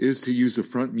is to use a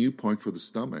front mu point for the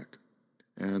stomach.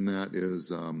 And that is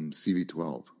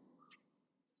CV12.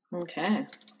 Okay.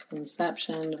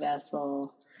 Conception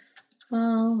vessel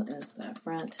 12 is the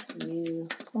front mu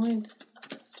point of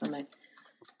the stomach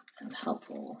and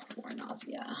helpful for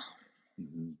nausea.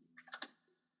 Mm-hmm.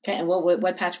 Okay, and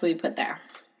what patch will you put there?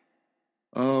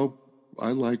 Oh,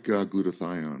 I like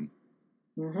glutathione.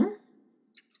 Mm-hmm.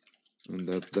 And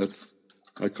that's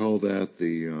I call that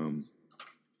the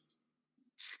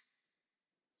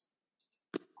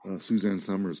Suzanne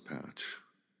Summers patch.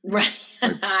 Right.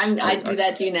 I do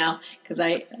that too now because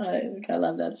I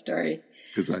love that story.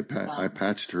 Because I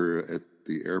patched her at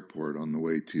the airport on the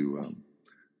way to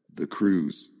the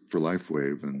cruise for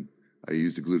LifeWave, and I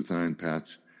used a glutathione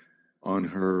patch on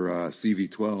her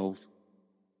CV12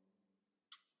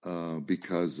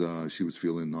 because she was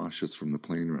feeling nauseous from the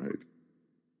plane ride.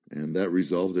 And that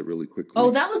resolved it really quickly.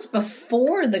 Oh, that was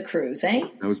before the cruise, eh?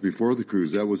 That was before the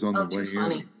cruise. That was on the way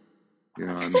in.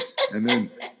 Yeah,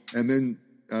 and then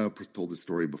told the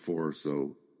story before,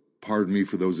 so pardon me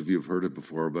for those of you who've heard it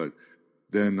before. But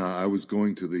then I was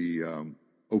going to the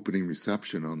opening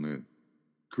reception on the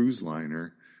cruise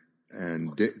liner,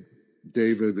 and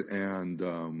David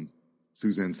and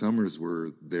Suzanne Summers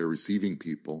were there receiving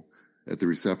people at the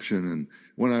reception. And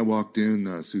when I walked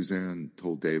in, Suzanne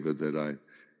told David that I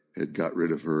had got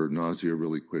rid of her nausea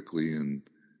really quickly, and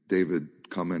David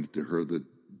commented to her that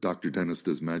Dr. Dennis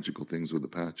does magical things with the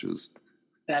patches.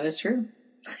 That is true.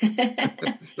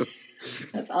 That's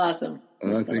awesome.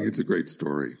 I think it's a great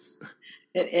story.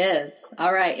 It is.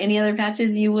 All right. Any other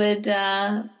patches you would,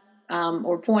 or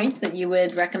points that you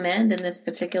would recommend in this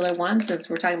particular one, since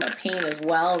we're talking about pain as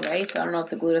well, right? So I don't know if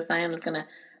the glutathione is going to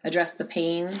address the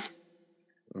pain.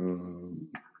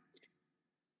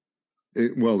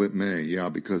 It may, yeah,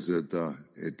 because it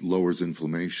lowers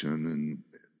inflammation, and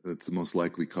that's the most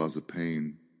likely cause of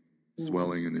pain,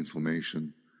 swelling and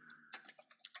inflammation.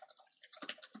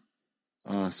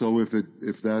 So if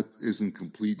that isn't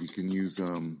complete, you can use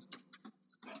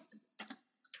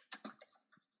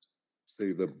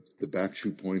say the back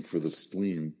shoe point for the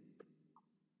spleen.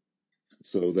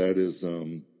 So that is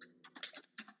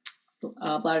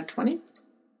Bladder 20.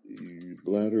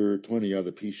 Bladder 20, yeah,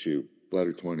 the P shoe,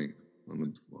 bladder 20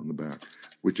 on the back,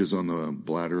 which is on the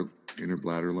inner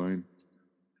bladder line.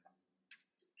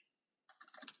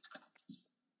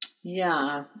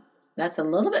 Yeah, that's a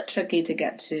little bit tricky to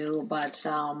get to, but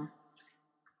I'll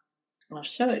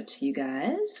show it to you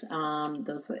guys.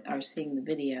 Those that are seeing the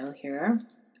video here,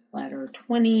 bladder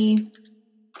 20.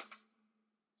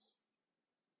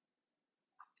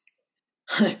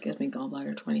 It gives me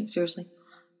gallbladder 20. Seriously.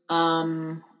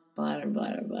 Bladder.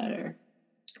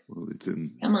 Well, it's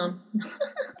in. Come on.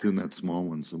 It's in that small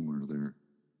one somewhere there.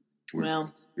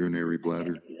 Well, urinary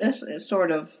bladder. It's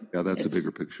sort of. Yeah, that's a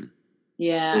bigger picture.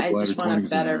 Yeah, I just want a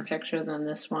better picture than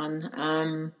this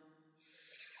one.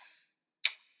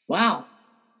 Wow.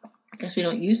 I guess we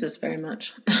don't use this very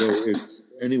much. So it's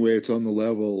on the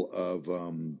level of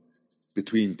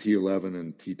between T11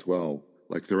 and T12,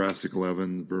 like thoracic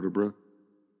 11 vertebra.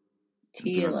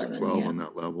 T11, thoracic 12 yeah. On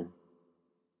that level.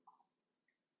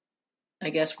 I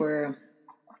guess we'll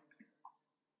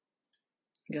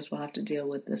have to deal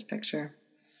with this picture.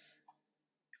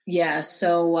 Yeah,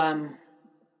 so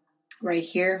right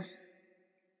here.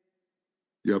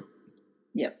 Yep.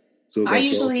 So I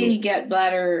usually get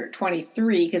bladder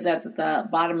 23 because that's at the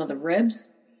bottom of the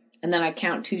ribs, and then I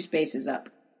count 3 spaces up.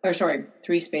 1,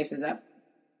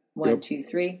 2,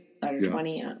 3. Bladder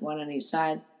 20, one on each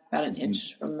side, about an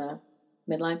inch from the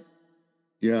midline.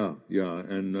 Yeah,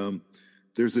 and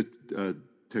there's a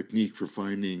technique for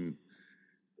finding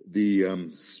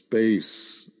the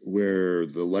space where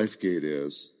the life gate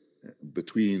is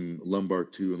between lumbar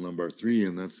 2 and lumbar 3,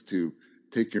 and that's to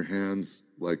take your hands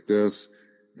like this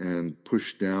and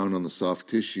push down on the soft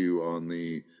tissue on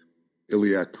the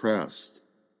iliac crest.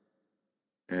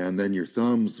 And then your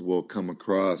thumbs will come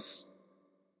across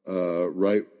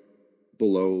right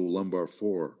below lumbar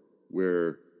 4,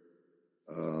 where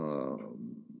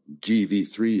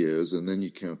GV3 is, and then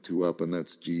you count 2 up, and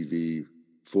that's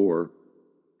GV4.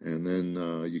 And then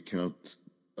you count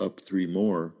up 3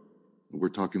 more. We're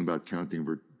talking about counting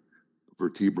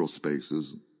vertebral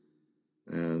spaces.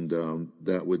 And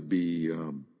that would be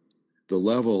the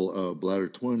level of bladder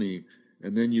 20.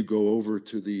 And then you go over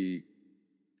to the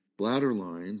bladder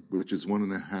line, which is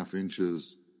 1.5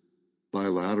 inches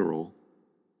bilateral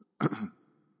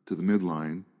to to the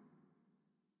midline.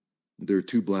 There are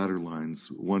two bladder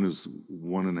lines. One is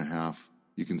 1.5.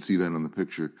 You can see that on the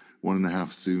picture. 1.5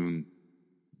 soon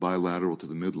bilateral to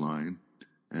the midline.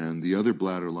 And the other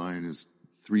bladder line is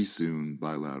 3 soon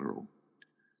bilateral.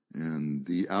 And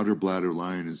the outer bladder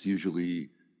line is usually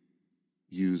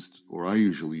used, or I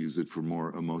usually use it for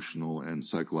more emotional and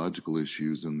psychological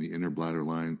issues, and the inner bladder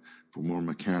line for more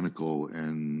mechanical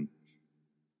and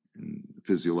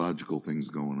physiological things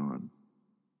going on.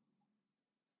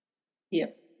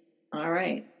 Yep. All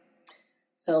right.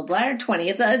 So bladder 20,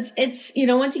 it's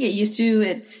once you get used to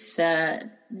it, it's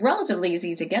relatively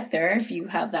easy to get there if you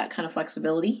have that kind of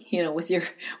flexibility, with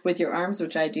your arms,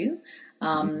 which I do.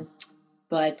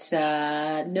 But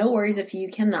no worries if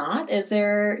you cannot. Do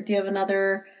you have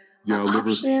another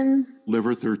option?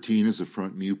 Liver 13 is a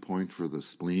front mu point for the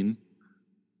spleen.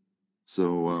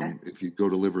 So if you go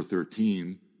to liver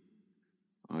 13,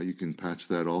 you can patch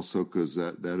that also, because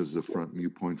that is the front mu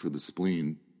point for the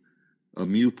spleen. A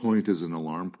mu point is an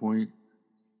alarm point,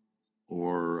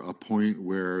 or a point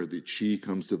where the chi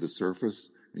comes to the surface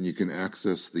and you can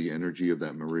access the energy of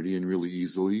that meridian really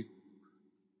easily.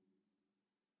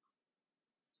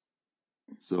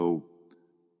 So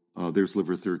there's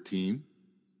liver 13.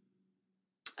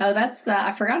 Oh, that's,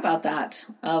 I forgot about that,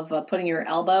 of putting your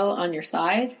elbow on your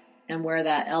side and where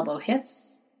that elbow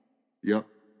hits. Yep.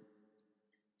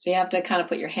 So you have to kind of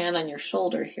put your hand on your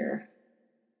shoulder here.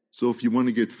 So if you want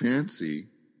to get fancy,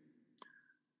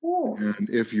 and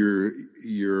if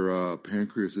your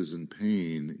pancreas is in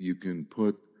pain, you can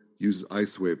use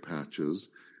ice wave patches,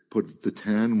 put the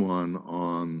tan one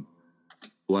on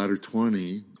bladder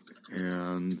 20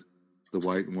 and the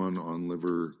white one on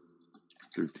liver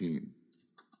 13.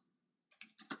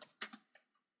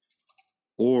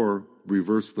 Or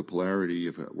reverse the polarity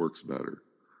if it works better.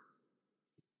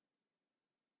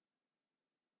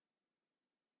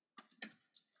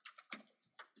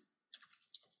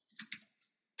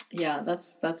 Yeah,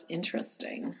 that's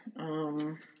interesting.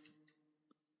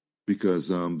 Because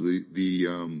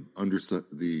the underside,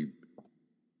 the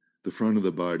front of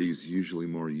the body is usually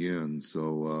more yin,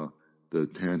 so the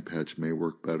tan patch may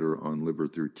work better on liver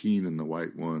 13, and the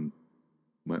white one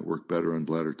might work better on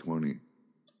bladder 20,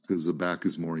 because the back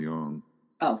is more yang.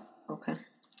 Oh, okay.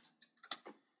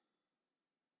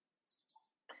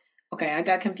 Okay, I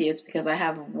got confused because I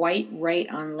have white right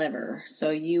on liver. So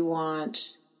you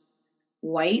want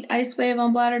white ice wave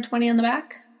on bladder 20 on the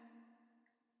back?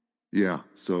 Yeah,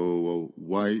 so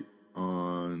white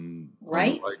on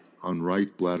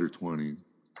right bladder 20.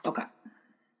 Okay.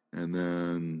 And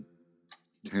then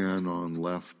tan on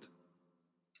left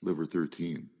liver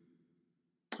 13.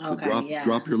 So Okay,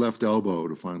 drop your left elbow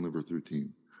to find liver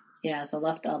 13. Yeah, so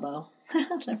left elbow. So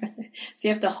you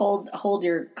have to hold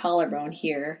your collarbone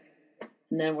here,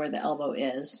 and then where the elbow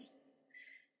is.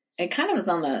 It kind of is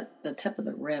on the tip of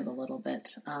the rib a little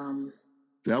bit.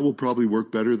 That will probably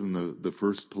work better than the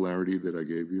first polarity that I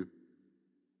gave you.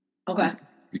 Okay.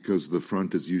 Because the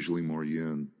front is usually more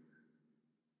yin.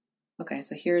 Okay,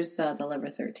 so here's the liver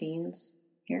 13s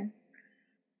here.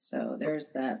 So there's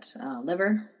that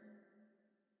liver.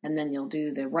 And then you'll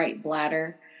do the right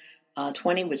bladder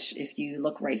 20, which if you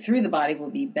look right through the body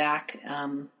will be back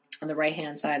on the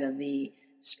right-hand side of the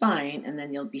spine. And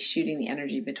then you'll be shooting the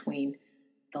energy between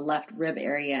the left rib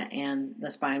area and the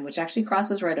spine, which actually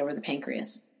crosses right over the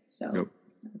pancreas. So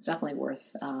It's definitely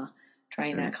worth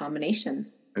trying that combination.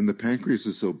 And the pancreas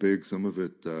is so big, some of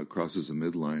it crosses the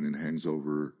midline and hangs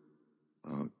over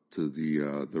to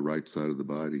the right side of the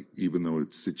body, even though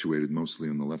it's situated mostly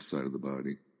on the left side of the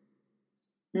body.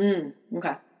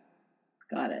 Okay.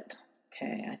 Got it.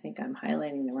 Okay, I think I'm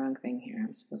highlighting the wrong thing here.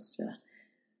 I'm supposed to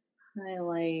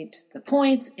highlight the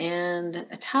points and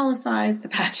italicize the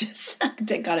patches.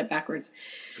 Got it backwards.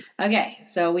 Okay,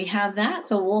 so we have that.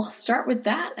 So we'll start with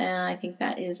that, and I think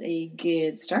that is a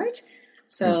good start.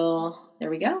 So there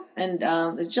we go. And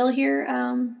is Jill here,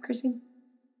 Christine?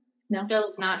 No?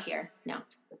 Jill's not here. No.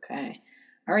 Okay.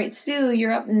 All right, Sue,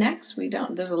 you're up next.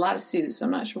 There's a lot of Sues, so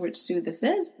I'm not sure which Sue this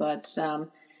is, but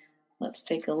let's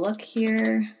take a look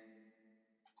here.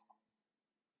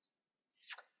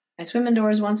 I swim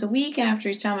indoors once a week, and after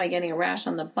each time I'm getting a rash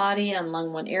on the body, on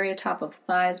lung 1 area, top of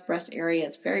thighs, breast area.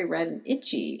 It's very red and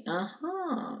itchy.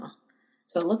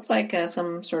 So it looks like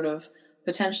some sort of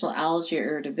potential allergy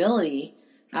or irritability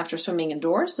after swimming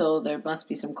indoors. So there must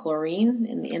be some chlorine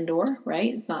in the indoor,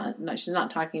 right? She's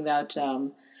not talking about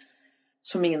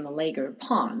swimming in the lake or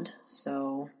pond.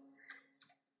 So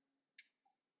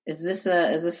is this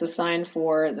a sign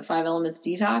for the 5 elements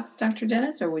detox, Dr.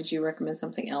 Dennis, or would you recommend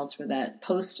something else for that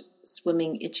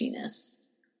post-swimming itchiness?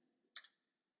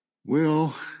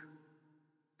 Well,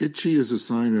 Itchy is a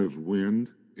sign of wind,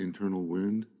 internal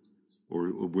wind,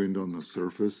 or wind on the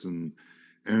surface, and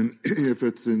if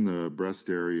it's in the breast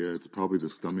area, it's probably the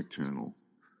stomach channel.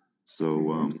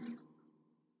 So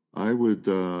I would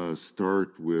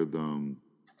start with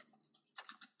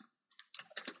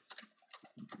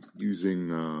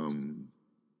using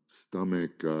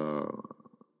stomach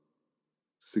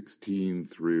 16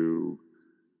 through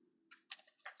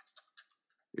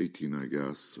 18, I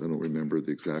guess. I don't remember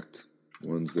the exact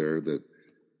ones there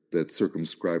that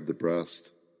circumscribe the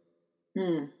breast.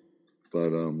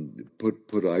 But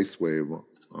put ice wave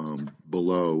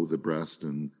below the breast,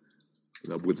 and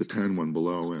with the tan one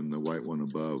below and the white one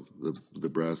above the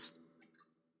breast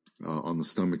on the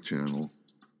stomach channel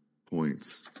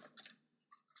points.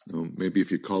 Maybe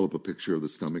if you call up a picture of the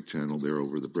stomach channel there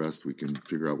over the breast, we can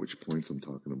figure out which points I'm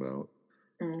talking about.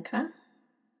 Okay.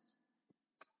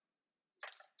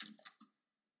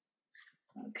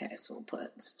 Okay, so we'll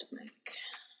put stomach.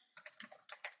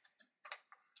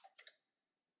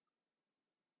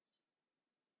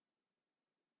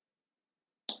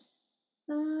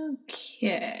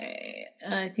 Okay,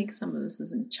 I think some of this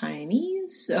is in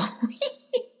Chinese, so.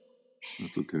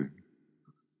 That's okay.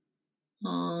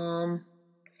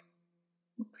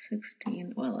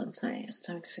 16, well, let's say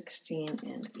stomach 16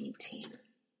 and 18. See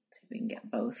if we can get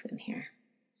both in here.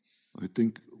 I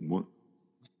think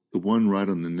the one right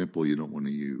on the nipple you don't want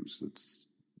to use. It's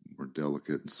more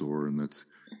delicate and sore, and that's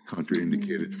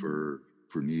contraindicated for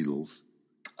needles.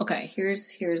 Okay,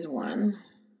 here's one.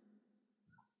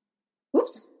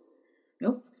 Whoops.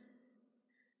 Nope.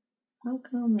 How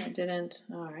come that didn't?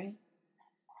 All right.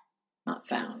 Not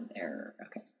found. Error.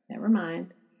 Okay, never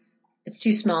mind. It's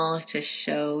too small to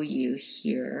show you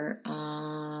here.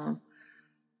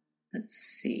 Let's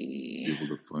see. Be able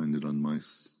to find it on my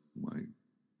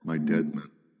Deadman.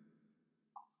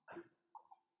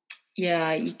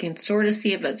 Yeah, you can sort of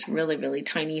see it, but it's really, really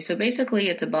tiny. So basically,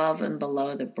 it's above and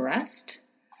below the breast.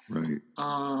 Right.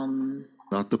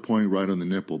 Not the point right on the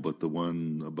nipple, but the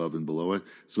one above and below it.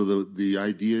 So the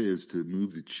idea is to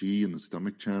move the chi in the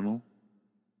stomach channel.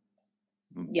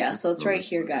 Yeah, so it's right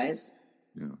here, guys.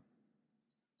 Yeah.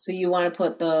 So you want to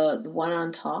put the one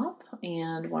on top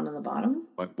and one on the bottom?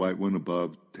 White one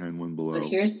above, tan one below. So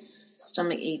here's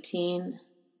stomach 18,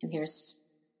 and here's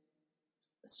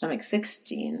stomach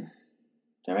 16. Is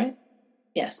that right?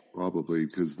 Yes. Probably,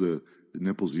 because the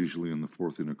nipple's usually in the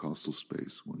fourth intercostal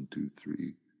space. 1, 2,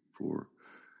 3, 4.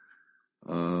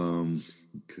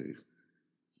 Okay.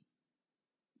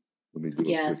 Let me do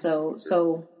yeah, so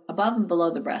above and below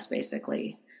the breast,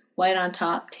 basically. White on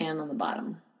top, tan on the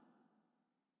bottom.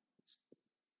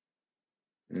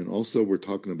 And also, we're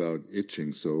talking about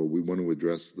itching, so we want to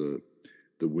address the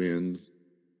wind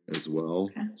as well.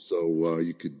 Okay. So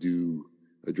you could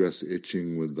address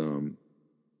itching with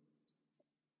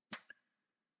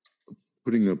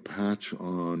putting a patch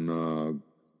on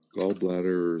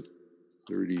gallbladder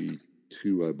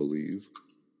 32, I believe.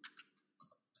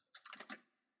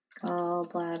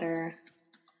 Gallbladder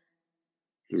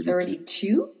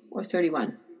 32 or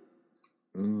 31?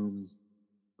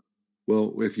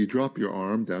 Well, if you drop your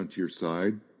arm down to your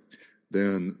side,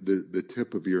 then the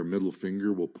tip of your middle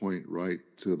finger will point right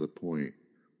to the point.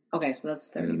 Okay, so that's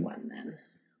 31 then.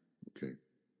 Okay.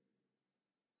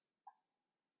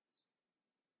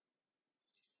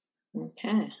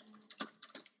 Okay.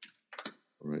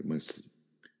 All right,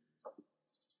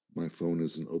 my phone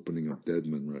isn't opening up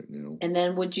Deadman right now. And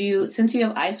then would you, since you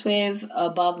have ice wave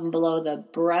above and below the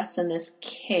breast in this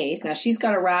case, now she's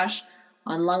got a rash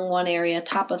on lung 1 area,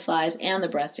 top of thighs, and the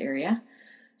breast area.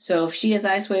 So if she has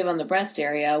ice wave on the breast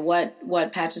area,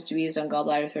 what patches do we use on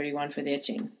gallbladder 31 for the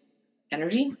itching?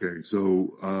 Energy? Okay,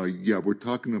 so we're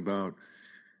talking about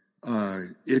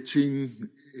itching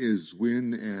is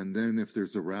wind, and then if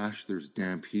there's a rash, there's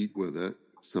damp heat with it.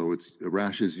 So a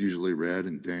rash is usually red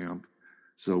and damp.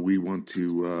 So we want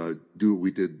to do what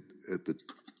we did at the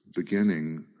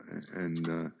beginning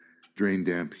and drain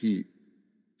damp heat.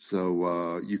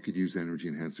 So you could use energy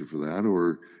enhancer for that,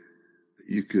 or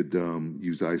you could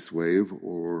use ice wave,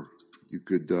 or you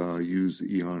could use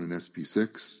Eon and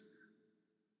SP6,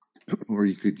 or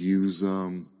you could use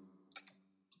X39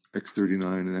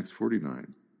 and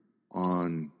X49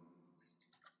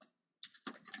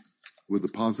 with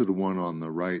the positive one on the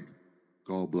right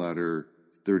gallbladder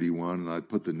 31, and I'd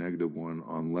put the negative one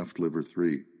on left liver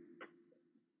 3.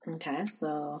 Okay,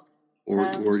 so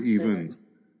or even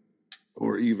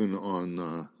on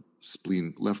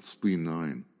left spleen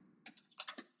 9.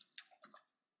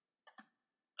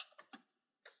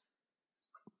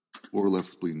 Or left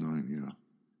spleen 9, yeah.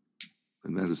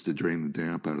 And that is to drain the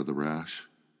damp out of the rash.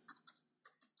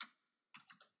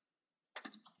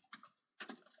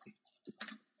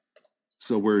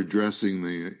 So we're addressing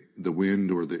the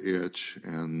wind or the itch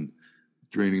and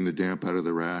draining the damp out of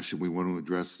the rash, and we want to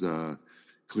address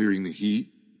clearing the heat.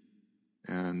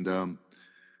 And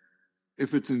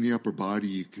if it's in the upper body,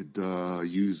 you could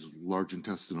use large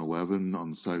intestine 11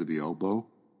 on the side of the elbow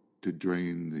to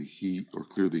drain the heat or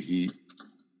clear the heat.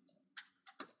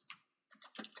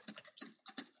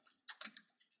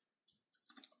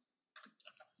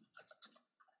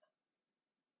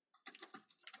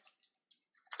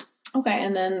 Okay,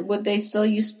 and then would they still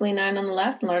use spleen 9 on the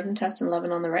left and large intestine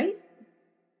 11 on the right?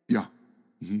 Yeah.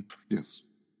 Mm-hmm. Yes.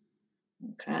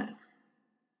 Okay.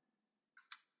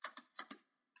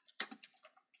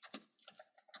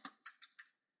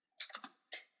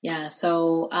 Yeah,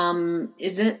 so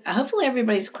hopefully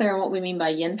everybody's clear on what we mean by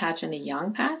yin patch and a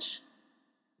yang patch?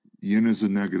 Yin is a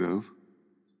negative.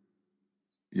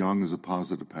 Yang is a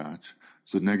positive patch.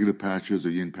 So negative patches or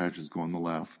yin patches go on the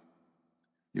left.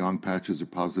 Yang patches or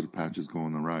positive patches go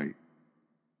on the right.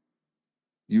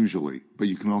 Usually. But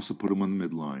you can also put them on the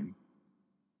midline.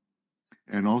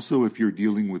 And also if you're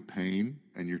dealing with pain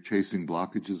and you're chasing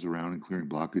blockages around and clearing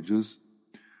blockages,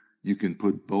 you can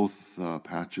put both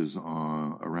patches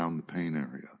around the pain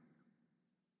area.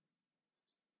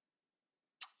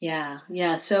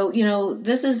 Yeah. So,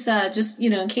 this is just,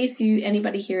 in case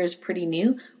anybody here is pretty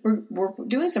new, we're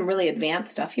doing some really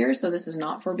advanced stuff here. So this is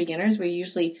not for beginners. We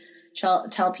usually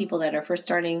tell people that are first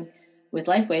starting with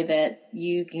LifeWave that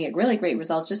you can get really great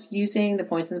results just using the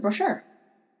points in the brochure.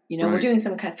 Right. We're doing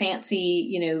some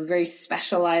fancy, very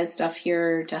specialized stuff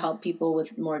here to help people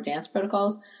with more advanced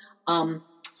protocols.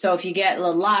 So if you get a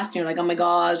little lost and you're like, oh my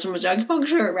God, so much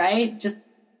acupuncture, right? Just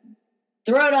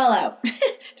throw it all out.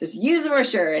 Just use the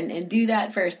brochure and do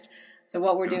that first. So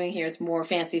what we're doing here is more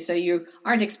fancy. So you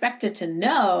aren't expected to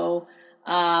know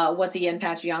what's a yin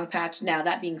patch, yang patch. Now,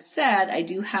 that being said, I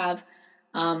do have,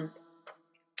 a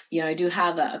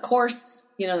course,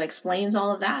 that explains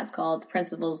all of that. It's called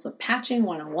Principles of Patching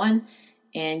 101.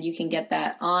 And you can get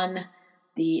that on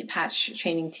the patch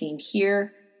training team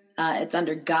here. It's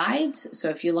under guides. So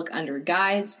if you look under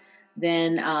guides,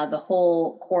 then the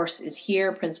whole course is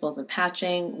here, Principles of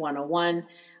Patching 101.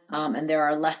 And there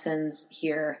are lessons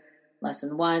here,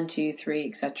 lesson 1, 2, 3,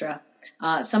 etc.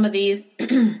 Some of these,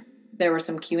 there were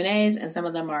some Q&As, and some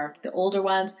of them are the older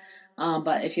ones.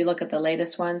 But if you look at the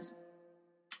latest ones,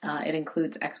 it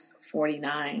includes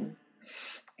X49.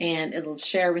 And it'll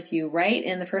share with you right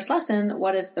in the first lesson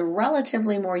what is the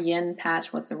relatively more yin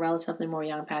patch, what's the relatively more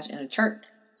yang patch in a chart.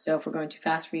 So if we're going too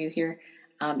fast for you here,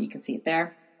 you can see it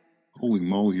there. Holy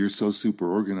moly, you're so super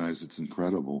organized. It's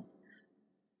incredible.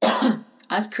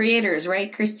 Us creators,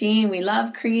 right, Christine? We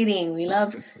love creating. We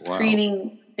love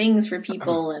creating things for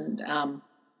people and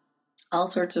all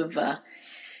sorts of,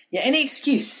 any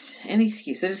excuse. I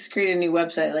just created a new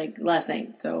website like last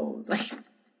night. So it's like,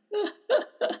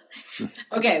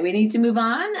 okay, we need to move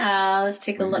on. Let's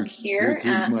take a look here.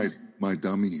 Here's my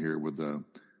dummy here with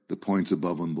the points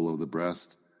above and below the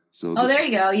breast. So there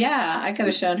you go. Yeah, I could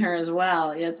have shown her as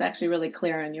well. Yeah, it's actually really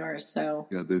clear on yours. So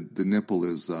yeah, the nipple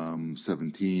is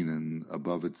 17 and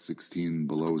above it's 16,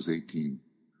 below is 18.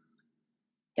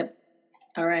 Yep.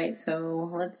 All right. So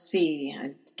let's see. I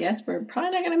guess we're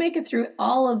probably not going to make it through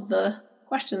all of the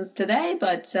questions today,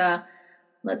 but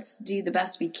let's do the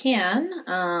best we can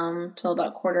till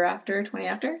about 20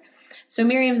 after. So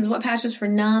Miriam says, what patches for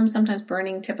numb, sometimes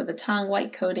burning tip of the tongue,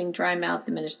 white coating, dry mouth,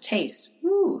 diminished taste?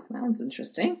 Ooh, that one's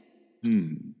interesting.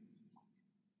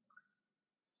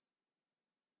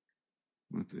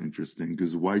 That's interesting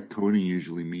because white coating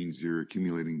usually means you're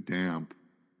accumulating damp,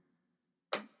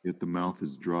 yet the mouth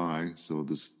is dry, so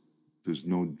there's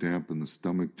no damp in the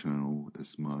stomach channel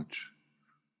as much.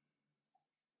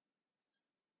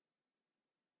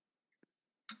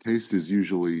 Taste is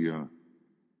usually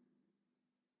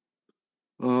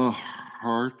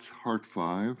heart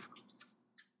 5.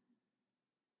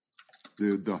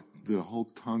 The whole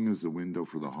tongue is a window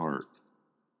for the heart.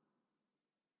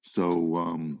 So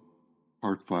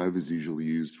heart 5 is usually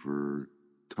used for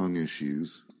tongue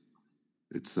issues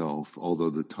itself, although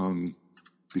the tongue,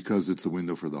 because it's a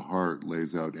window for the heart,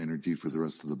 lays out energy for the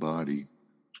rest of the body.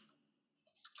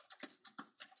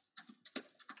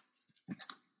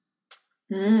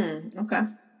 Okay.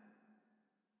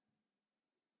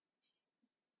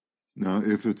 Now,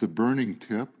 if it's a burning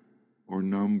tip or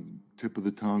numb tip of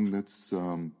the tongue, that's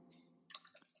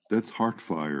heart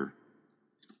fire.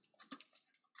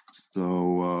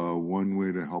 So one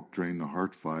way to help drain the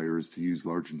heart fire is to use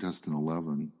large intestine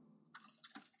 11.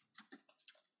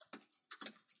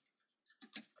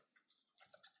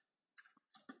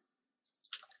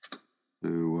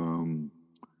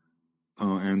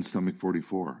 And and stomach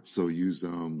 44. So use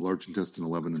large intestine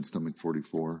 11 and stomach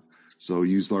 44. So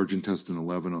use large intestine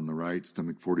 11 on the right,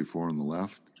 stomach 44 on the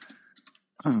left,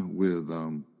 with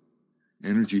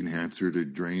energy enhancer to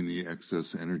drain the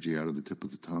excess energy out of the tip of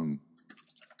the tongue.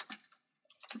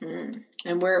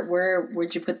 And where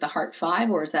would you put the Heart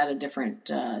 5, or is that a different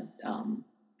protocol?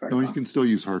 No, you can still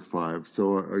use Heart 5.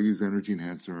 So I use energy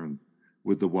enhancer and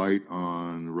with the white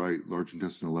on the right, large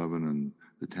intestine 11, and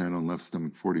the 10 on left,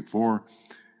 stomach 44.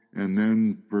 And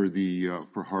then for the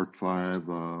for Heart 5,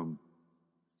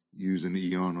 use an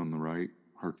Eon on the right,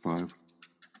 Heart 5.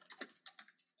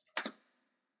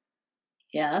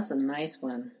 Yeah, that's a nice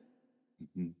one.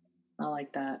 Mm-hmm. I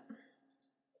like that.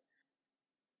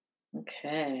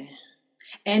 Okay.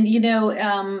 And, if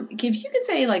you could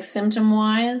say, like,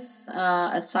 symptom-wise,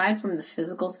 aside from the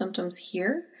physical symptoms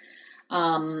here,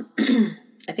 I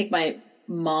think my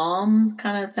mom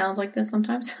kind of sounds like this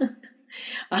sometimes.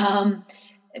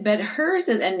 But hers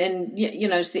is, and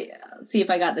see if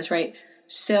I got this right.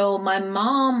 So my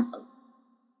mom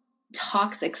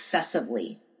talks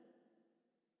excessively,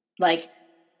 like,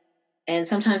 and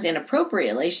sometimes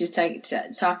inappropriately. She's talking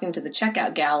to the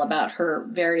checkout gal about her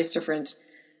various different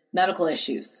medical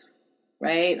issues,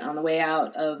 right? On the way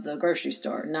out of the grocery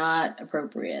store. Not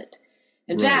appropriate.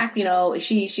 In fact,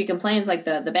 she complains like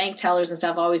the bank tellers and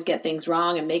stuff always get things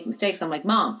wrong and make mistakes. I'm like,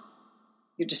 Mom,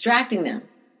 you're distracting them.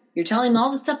 You're telling them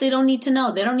all the stuff they don't need to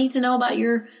know. They don't need to know about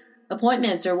your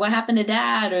appointments or what happened to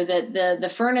Dad or that the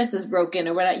furnace is broken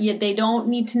or what. They don't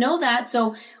need to know that.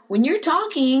 So when you're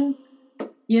talking,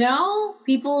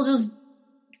 people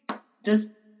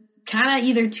just kind of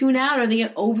either tune out or they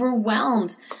get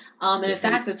overwhelmed. And in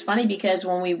fact, it's funny because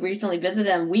when we recently visited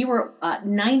them, we were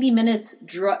 90 minutes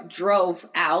drove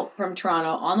out from Toronto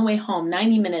on the way home,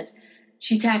 90 minutes.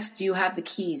 She texts, do you have the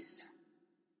keys?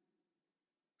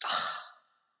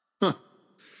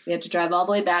 We had to drive all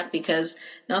the way back because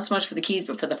not so much for the keys,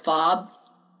 but for the fob.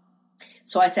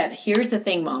 So I said, here's the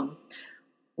thing, Mom.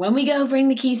 When we go bring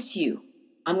the keys to you,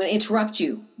 I'm going to interrupt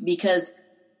you because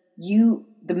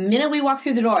the minute we walk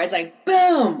through the door, it's like,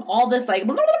 boom, all this like,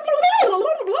 blah, blah, blah, blah, blah,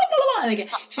 blah, blah,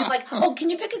 blah. She's like, oh, can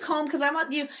you pick a comb? Because I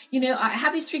want I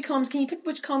have these 3 combs. Can you pick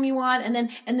which comb you want? And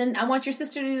then I want your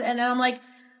sister to do that. And then I'm like,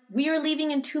 we are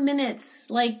leaving in 2 minutes.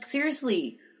 Like,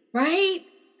 seriously, right?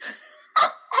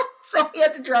 So we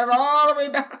had to drive all the way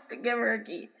back to give her a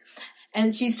key.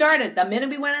 And she started, the minute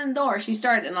we went in the door, she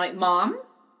started. And I'm like, Mom,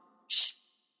 shh,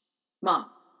 Mom,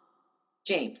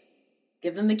 James,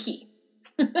 give them the key.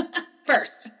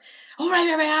 First. Oh,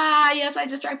 right. Yes, I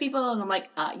distract people. And I'm like,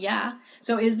 yeah.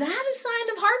 So is that a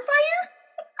sign of heart fire?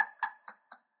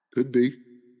 Could be.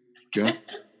 Yeah.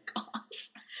 Gosh.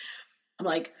 I'm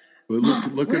like, but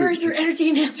look where's your energy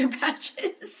enhancer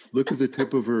patches? Look at the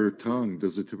tip of her tongue.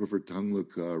 Does the tip of her tongue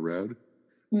look red?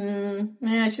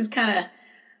 Yeah, she's kind of,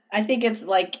 I think it's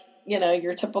like,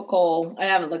 your typical, I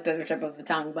haven't looked at her tip of the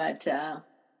tongue, but,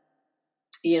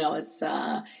 it's,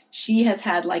 she has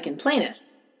had lichen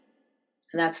planus,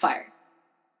 and that's fire,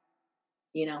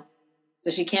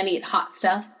 so she can't eat hot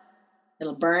stuff.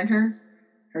 It'll burn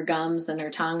her gums and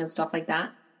her tongue and stuff like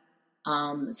that.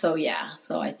 So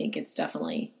I think it's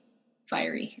definitely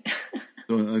fiery.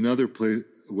 So another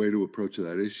way to approach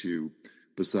that issue,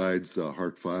 besides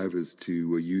Heart 5, is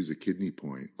to use a kidney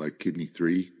point, like kidney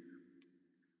 3,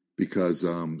 because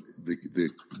the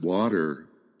water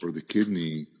or the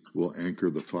kidney will anchor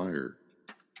the fire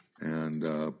and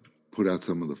put out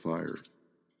some of the fire.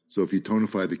 So if you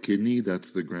tonify the kidney,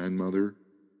 that's the grandmother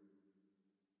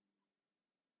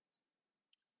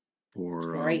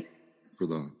for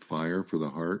the fire, for the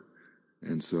heart.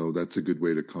 And so that's a good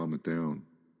way to calm it down.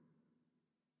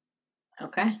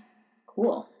 Okay,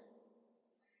 cool.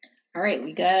 All right,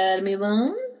 we got to move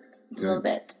on a little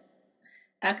bit.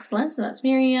 Excellent. So that's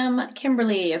Miriam.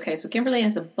 Kimberly. Okay, so Kimberly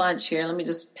has a bunch here. Let me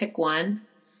just pick one.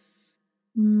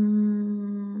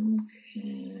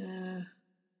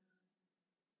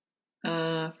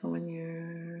 For 1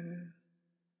 year.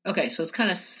 Okay, so it's kind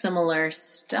of similar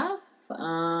stuff.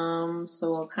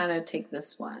 So we'll kind of take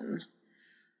this one.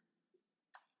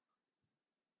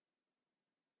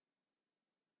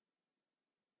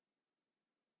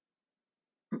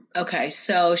 Okay,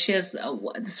 so she has,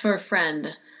 this is for a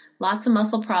friend. Lots of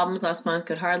muscle problems last month,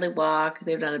 could hardly walk.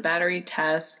 They've done a battery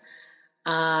test.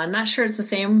 Not sure it's the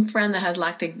same friend that has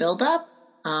lactic buildup.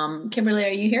 Kimberly, are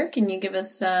you here? Can you give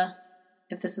us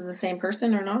if this is the same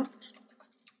person or not?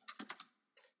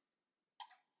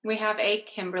 We have a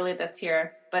Kimberly that's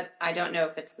here, but I don't know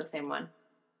if it's the same one.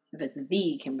 If it's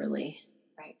the Kimberly.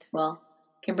 Right. Well,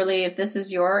 Kimberly, if this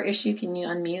is your issue, can you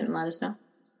unmute and let us know?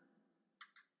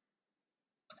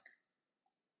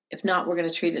 If not, we're going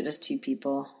to treat it as two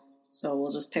people. So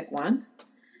we'll just pick one.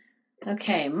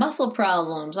 Okay, muscle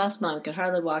problems. Last month, could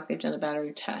hardly walk. They've done a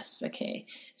battery test. Okay,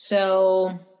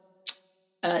 so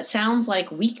it sounds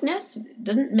like weakness. It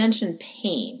doesn't mention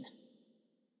pain.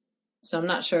 So I'm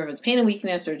not sure if it's pain and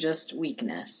weakness or just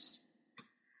weakness.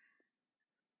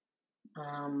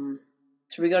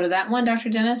 Should we go to that one, Dr.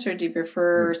 Dennis, or do you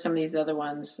prefer some of these other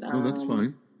ones? No, that's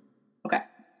fine. Okay.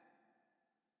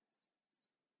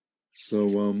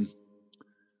 So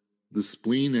the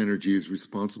spleen energy is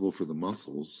responsible for the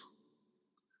muscles,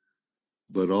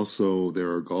 but also there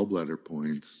are gallbladder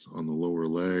points on the lower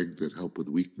leg that help with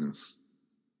weakness.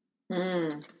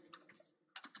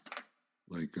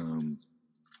 Like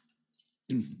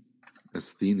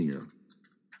asthenia.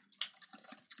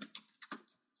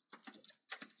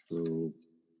 So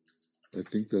I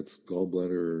think that's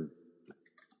gallbladder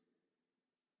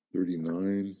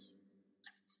 39.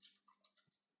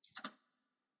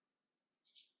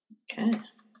 Okay.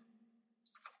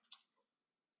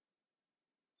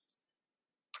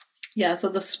 Yeah, so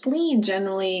the spleen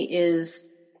generally is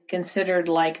considered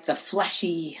like the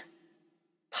fleshy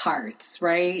parts,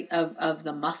 right, of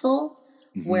the muscle,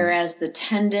 whereas the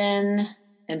tendon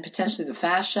and potentially the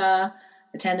fascia,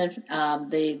 the tendon,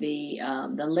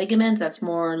 the ligaments, that's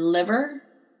more liver.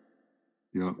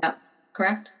 Yeah. Is that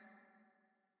correct?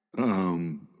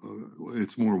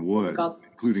 It's more wood,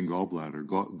 including gallbladder.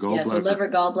 Gallbladder. Yeah, so liver,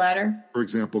 gallbladder. For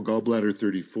example, gallbladder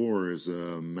 34 is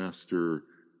a master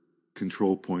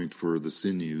control point for the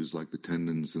sinews, like the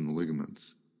tendons and the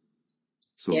ligaments.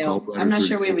 So Yeah, gallbladder I'm not 34,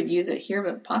 sure we would use it here,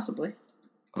 but possibly.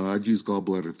 I'd use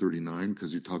gallbladder 39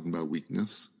 because you're talking about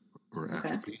weakness or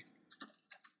atrophy.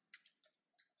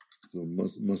 So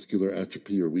muscular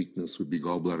atrophy or weakness would be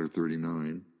gallbladder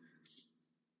 39.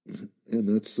 And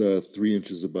that's 3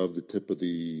 inches above the tip of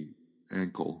the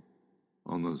ankle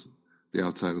on the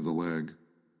outside of the leg.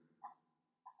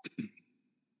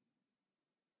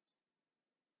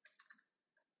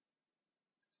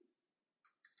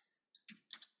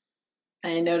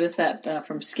 I noticed that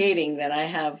from skating that I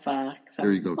have some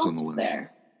there you go, it's on the leg.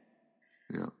 There.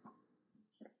 Yeah.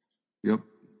 Yep.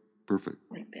 Perfect.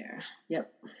 Right there.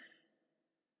 Yep.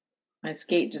 My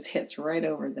skate just hits right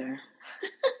over there.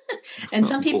 And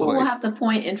some people will have the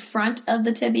point in front of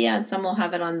the tibia and some will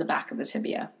have it on the back of the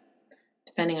tibia,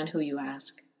 depending on who you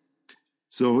ask.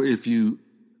 So if you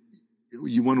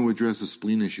want to address the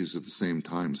spleen issues at the same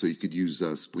time, so you could use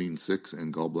spleen 6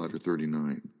 and gallbladder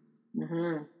 39.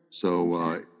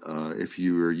 So if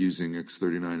you are using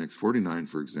X39, X49,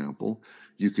 for example,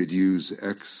 you could use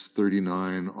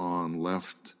X39 on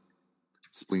left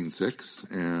spleen 6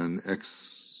 and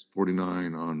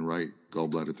X49 on right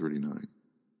gallbladder 39.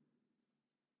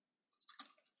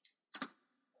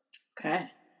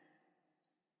 Okay.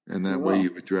 And that way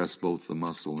you address both the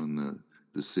muscle and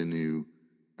the sinew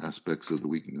aspects of the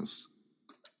weakness.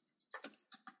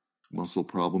 Muscle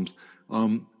problems.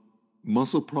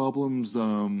 Muscle problems,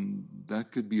 that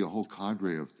could be a whole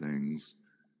cadre of things,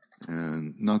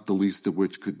 and not the least of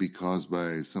which could be caused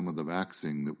by some of the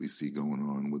vaccine that we see going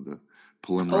on with the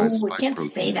polymerized spike proteins. We can't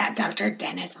say that, Dr.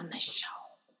 Dennis, on the show.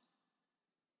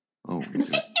 Oh,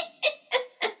 okay.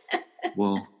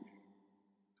 Well,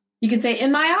 you could say,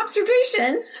 in my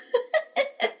observation.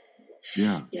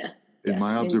 Yeah. In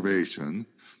my observation.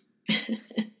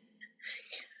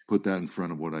 Put that in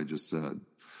front of what I just said.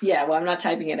 Yeah, well, I'm not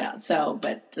typing it out. So,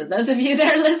 but those of you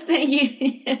that are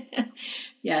listening,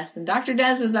 yes, and Dr.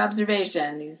 Dennis's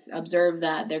observation, he's observed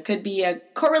that there could be a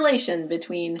correlation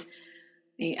between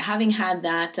having had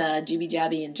that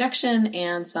jibby-jabby injection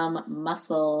and some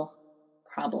muscle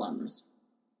problems.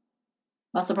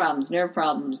 Muscle problems, nerve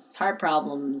problems, heart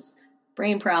problems,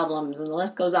 brain problems, and the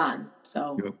list goes on.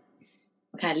 So we'll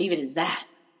kind of leave it as that.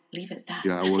 Leave it at that.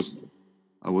 Yeah,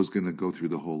 I was going to go through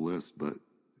the whole list, but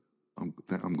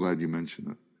I'm glad you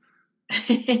mentioned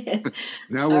it.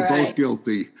 Now we're both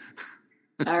guilty.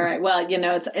 All right. Well,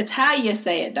 it's how you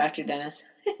say it, Dr. Dennis.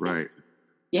 Right.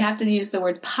 You have to use the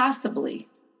words possibly.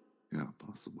 Yeah,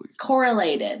 possibly.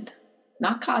 Correlated.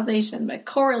 Not causation, but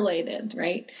correlated,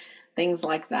 right? Things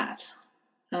like that.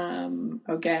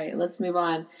 Okay, let's move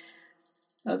on.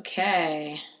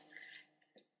 Okay.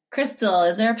 Crystal,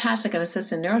 is there a patch that can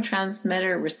assist in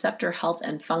neurotransmitter receptor health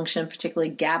and function, particularly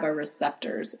GABA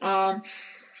receptors? Do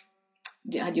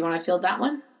you want to field that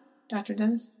one, Dr.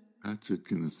 Dennis? Patch that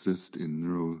can assist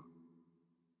in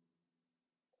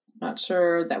Not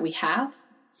sure that we have.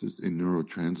 Assist in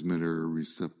neurotransmitter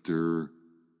receptor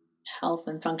health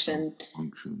and function.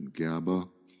 GABA.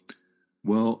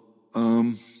 Well,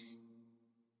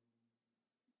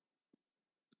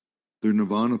 Their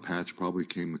Nirvana patch probably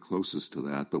came the closest to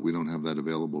that, but we don't have that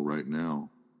available right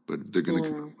now. But they're going to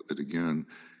come up with it again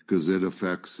because it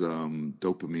affects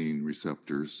dopamine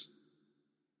receptors.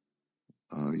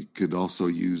 You could also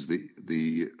use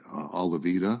the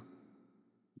Olivita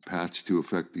patch to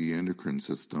affect the endocrine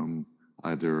system,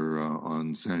 either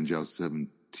on Sanjiao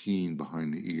 17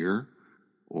 behind the ear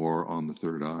or on the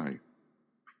third eye.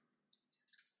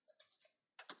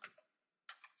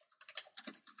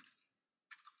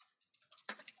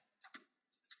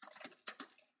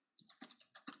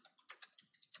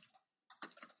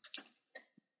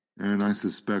 And I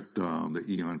suspect the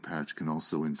Eon patch can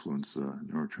also influence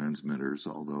neurotransmitters,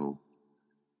 although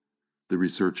the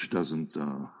research doesn't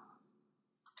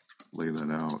lay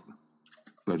that out.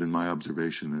 But in my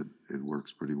observation, it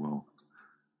works pretty well.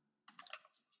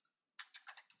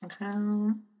 Okay.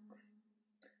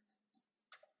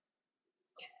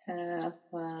 And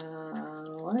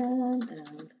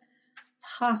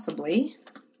possibly.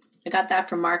 I got that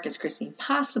from Marcus, Christine.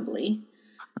 Possibly.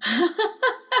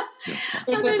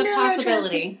 With the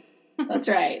possibility. That's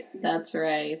right.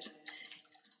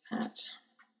 Patch.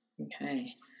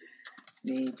 Okay.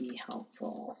 May be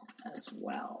helpful as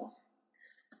well.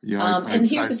 Yeah. And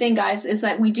here's the thing, guys, is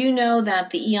that we do know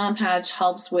that the Eon patch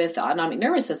helps with the autonomic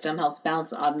nervous system, helps balance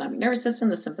the autonomic nervous system,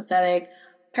 the sympathetic,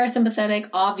 parasympathetic.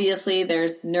 Obviously,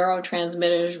 there's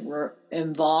neurotransmitters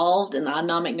involved in the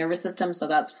autonomic nervous system, so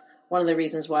that's one of the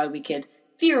reasons why we could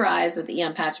theorize that the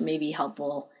Eon patch may be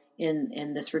helpful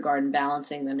in this regard in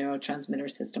balancing the neurotransmitter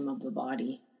system of the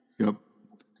body. Yep.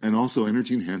 And also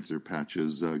energy enhancer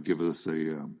patches give us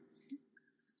a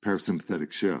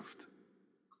parasympathetic shift.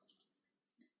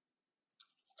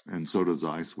 And so does the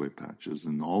ice wave patches.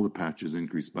 And all the patches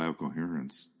increase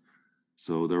biocoherence.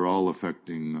 So they're all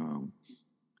affecting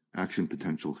action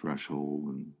potential threshold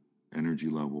and energy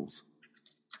levels.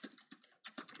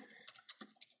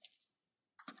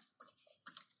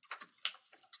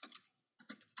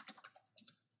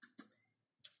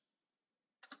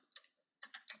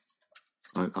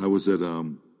 I was at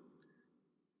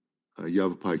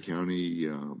Yavapai County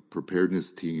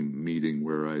preparedness team meeting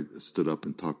where I stood up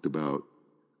and talked about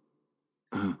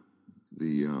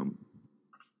the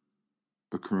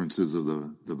occurrences of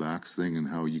the vax thing and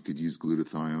how you could use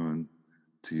glutathione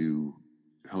to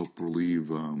help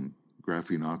relieve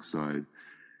graphene oxide.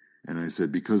 And I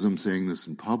said, because I'm saying this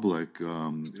in public,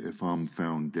 if I'm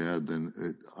found dead,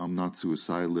 then I'm not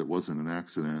suicidal. It wasn't an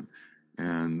accident.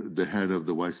 And the head of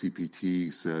the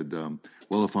YCPT said,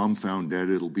 well, if I'm found dead,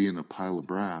 it'll be in a pile of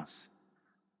brass.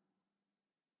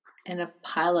 In a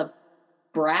pile of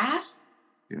brass?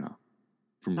 Yeah.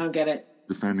 I don't get it.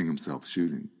 Defending himself,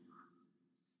 shooting.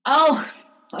 Oh,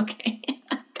 okay.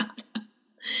 Got it.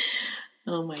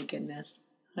 Oh my goodness.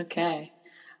 Okay.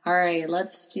 All right,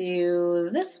 let's do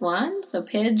this one. So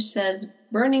Pidge says,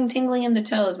 burning, tingling in the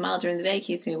toes, mild during the day,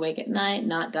 keeps me awake at night,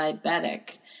 not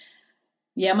diabetic.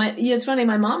 Yeah, it's funny.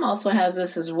 My mom also has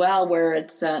this as well, where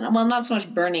it's, well, not so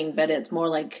much burning, but it's more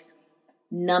like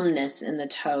numbness in the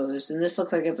toes. And this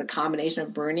looks like it's a combination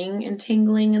of burning and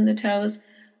tingling in the toes.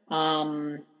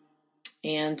 Normally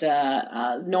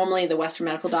the Western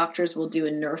medical doctors will do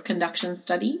a nerve conduction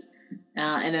study.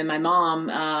 And then my mom,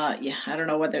 I don't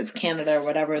know whether it's Canada or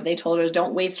whatever, they told her,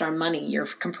 don't waste our money. You're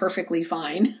perfectly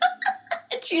fine.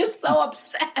 And she was so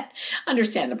upset,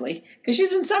 understandably, because she's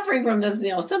been suffering from this,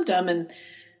 symptom. And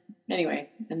anyway,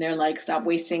 and they're like, stop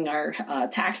wasting our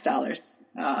tax dollars.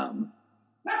 Dog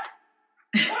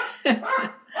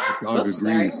Oops,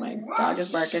 sorry, my dog is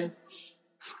barking.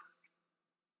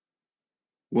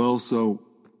 Well, so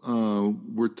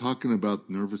we're talking about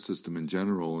the nervous system in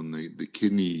general, and the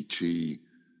kidney chi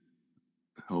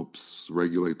helps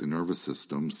regulate the nervous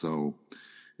system. So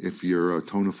if you're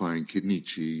tonifying kidney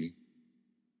chi,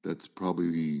 that's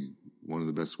probably one of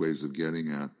the best ways of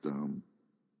getting at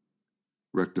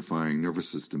rectifying nervous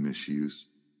system issues.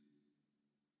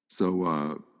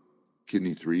 So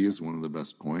kidney 3 is one of the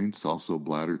best points. Also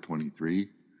bladder 23.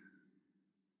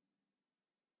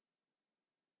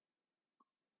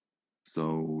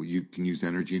 So you can use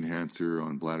energy enhancer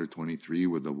on bladder 23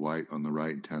 with the white on the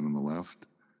right and 10 on the left.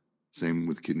 Same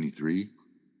with kidney 3.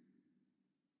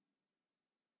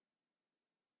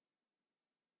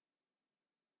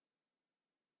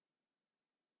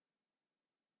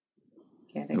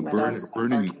 Okay, I think my dog's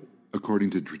burning, according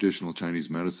to traditional Chinese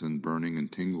medicine, burning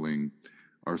and tingling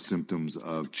are symptoms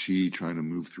of qi trying to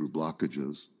move through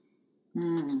blockages.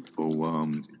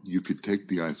 So you could take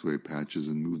the ice wave patches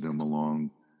and move them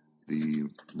along the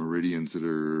meridians that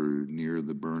are near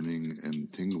the burning and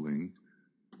tingling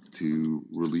to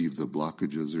relieve the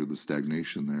blockages or the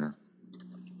stagnation there.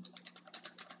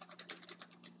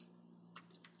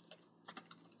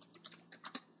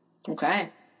 Okay.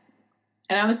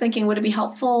 And I was thinking, would it be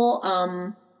helpful,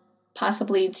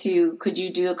 possibly could you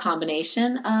do a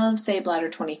combination of, say, Bladder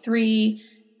 23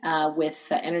 with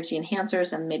energy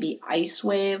enhancers and maybe Ice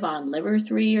Wave on Liver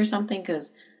 3 or something?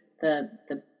 Because the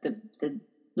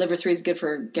Liver 3 is good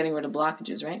for getting rid of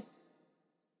blockages, right?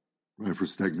 Right, for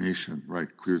stagnation, right,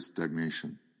 clear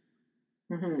stagnation.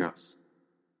 Mm-hmm. Yes.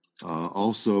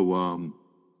 Also,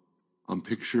 I'm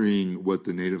picturing what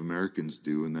the Native Americans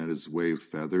do, and that is wave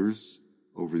feathers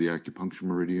over the acupuncture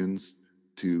meridians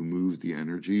to move the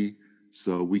energy.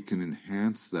 So we can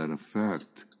enhance that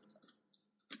effect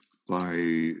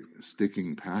by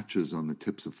sticking patches on the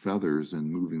tips of feathers and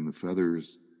moving the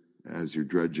feathers as you're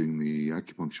dredging the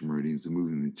acupuncture meridians and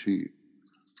moving the chi.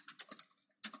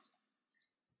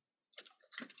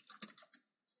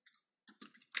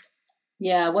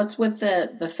 Yeah, what's with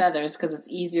the feathers? Because it's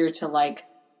easier to like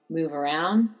move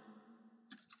around.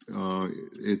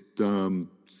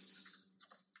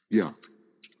 Yeah.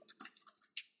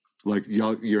 Like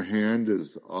your hand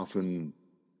is often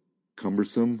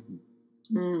cumbersome.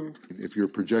 If you're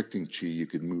projecting chi, you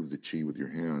could move the chi with your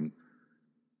hand.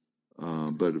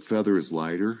 But a feather is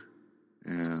lighter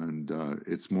and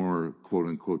it's more quote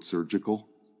unquote surgical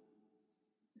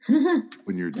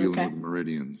when you're dealing with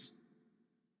meridians.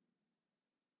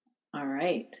 All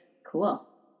right, cool.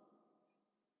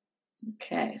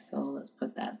 Okay, so let's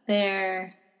put that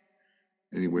there.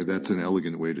 Anyway, that's an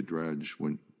elegant way to dredge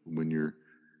when you're,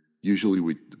 usually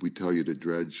we tell you to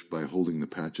dredge by holding the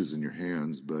patches in your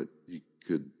hands, but you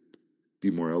could be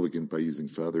more elegant by using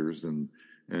feathers. And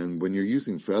when you're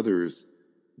using feathers,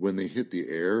 when they hit the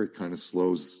air, it kind of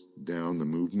slows down the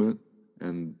movement.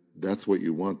 And that's what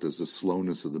you want, is the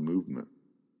slowness of the movement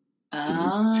to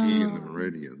move the chi in the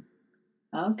meridian.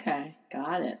 Okay,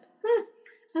 got it.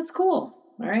 That's cool.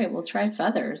 All right, we'll try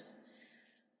feathers.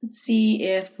 Let's see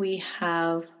if we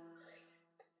have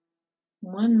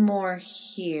one more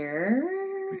here.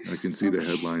 I can see the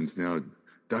headlines now.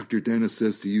 Dr. Dennis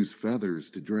says to use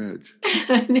feathers to dredge.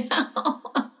 No.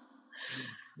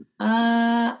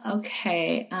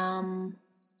 Okay. I'm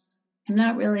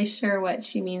not really sure what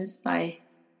she means by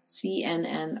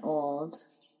CNN old.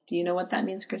 Do you know what that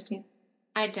means, Christine?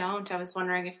 I don't. I was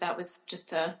wondering if that was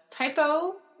just a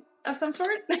typo of some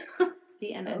sort.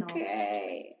 CNN.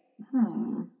 Okay.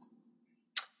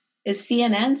 Is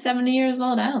CNN 70 years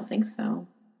old? I don't think so.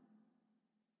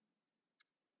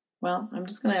 Well, I'm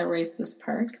just going to erase this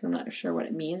part because I'm not sure what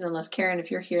it means. Unless, Karen, if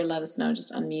you're here, let us know.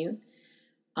 Just unmute.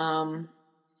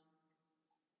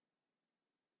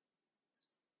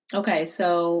 Okay,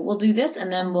 so we'll do this and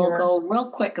then we'll go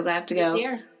real quick because I have to go.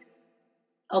 Here.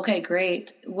 Okay,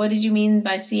 great. What did you mean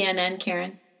by CNN,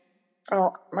 Karen?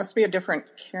 Oh, must be a different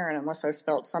Karen unless I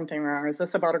spelled something wrong. Is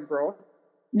this about a growth?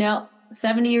 No,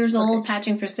 70 years old,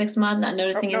 patching for 6 months, not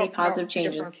noticing any positive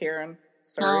changes. Different Karen.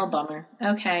 Sorry. Oh, bummer.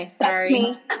 Okay,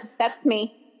 sorry. That's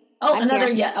me. Oh, I'm another,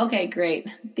 here. Yeah, okay, great.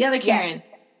 The other Karen. Yes.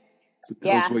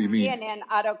 Tell us what you mean. CNN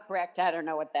autocorrect. I don't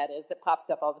know what that is. It pops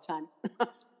up all the time.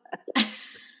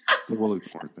 So we'll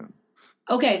ignore it then.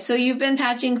 Okay, so you've been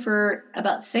patching for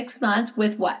about 6 months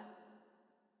with what?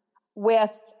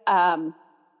 With X39,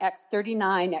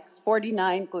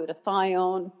 X49,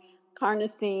 glutathione,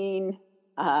 carnosine,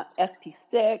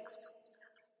 SP6,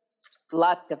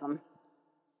 lots of them.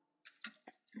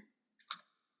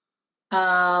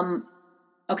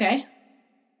 Okay.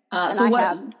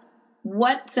 So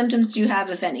what symptoms do you have,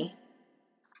 if any?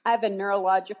 I have a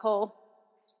neurological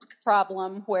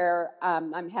problem where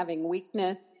I'm having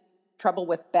weakness, trouble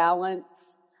with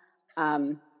balance.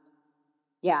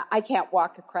 I can't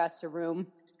walk across a room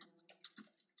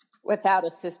without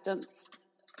assistance.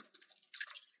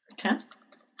 Okay.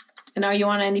 And are you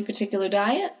on any particular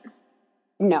diet?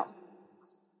 No.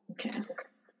 Okay.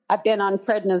 I've been on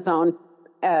prednisone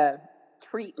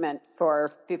treatment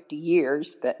for 50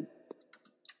 years, but...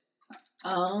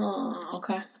 Oh,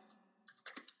 okay.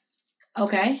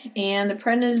 Okay. And the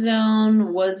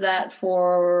prednisone, was that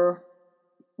for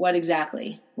what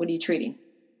exactly? What are you treating?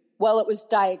 Well, it was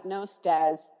diagnosed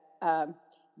as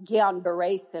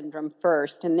Guillain-Barré syndrome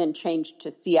first, and then changed to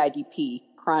CIDP,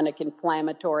 chronic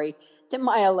inflammatory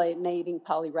demyelinating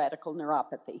polyradical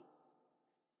neuropathy.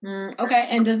 Okay.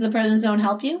 And does the prednisone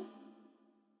help you?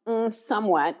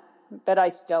 Somewhat, but I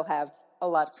still have a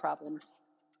lot of problems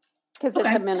because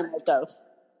it's a minimal dose.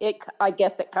 I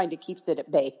guess it kind of keeps it at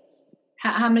bay.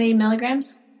 How many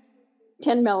milligrams?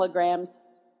 10 milligrams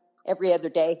every other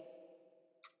day.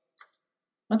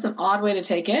 That's an odd way to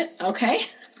take it. Okay.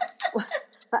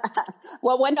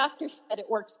 Well, one doctor said it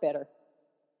works better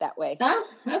that way. Oh,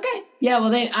 okay. Yeah,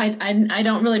 well, I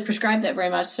don't really prescribe that very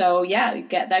much. So, yeah,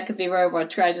 that could be very well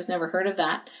true. I just never heard of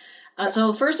that.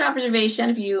 So first observation,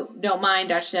 if you don't mind,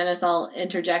 Dr. Dennis, I'll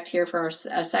interject here for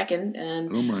a second, and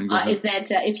I don't mind. Go ahead. is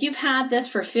that if you've had this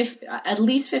for at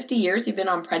least 50 years, you've been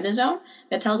on prednisone,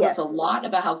 that tells us a lot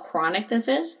about how chronic this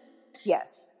is.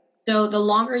 Yes. So the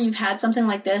longer you've had something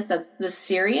like this that's this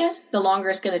serious, the longer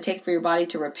it's going to take for your body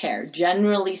to repair,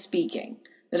 generally speaking.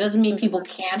 That doesn't mean people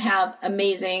can't have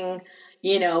amazing,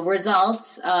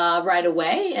 results right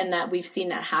away, and that we've seen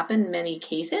that happen in many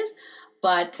cases.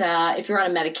 But if you're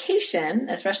on a medication,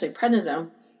 especially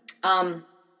prednisone,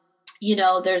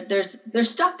 there's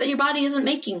stuff that your body isn't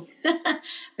making that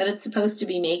it's supposed to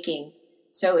be making.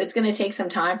 So it's going to take some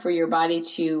time for your body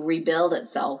to rebuild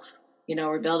itself,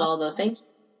 rebuild all those things.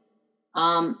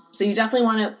 So you definitely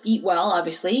want to eat well,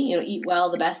 obviously, eat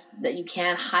well the best that you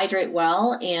can, hydrate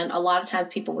well. And a lot of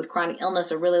times people with chronic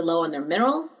illness are really low on their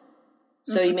minerals.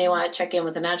 So you may want to check in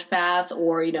with a naturopath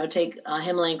or, take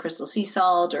Himalayan crystal sea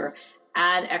salt or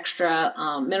add extra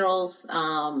minerals,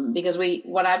 because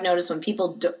what I've noticed when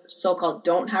people so-called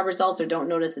don't have results or don't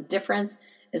notice a difference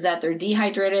is that they're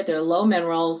dehydrated, they're low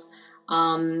minerals,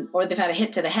 or they've had a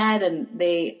hit to the head and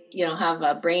they, have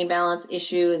a brain balance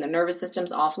issue and the nervous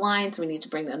system's offline. So we need to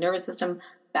bring the nervous system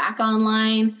back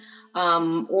online,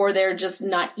 or they're just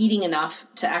not eating enough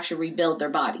to actually rebuild their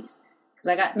bodies. Because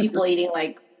I got people eating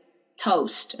like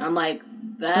toast. I'm like,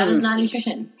 that is not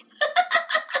nutrition.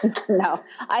 No,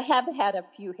 I have had a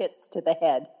few hits to the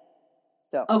head.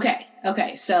 So okay,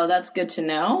 so that's good to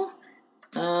know.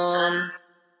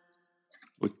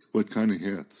 What kind of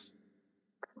hits?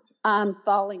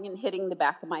 Falling and hitting the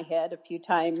back of my head a few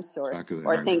times,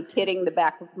 or things hitting the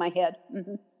back of my head.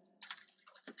 Mm-hmm.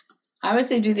 I would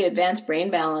say do the advanced brain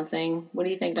balancing. What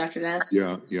do you think, Dr. Ness?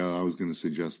 Yeah, I was going to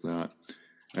suggest that.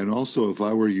 And also, if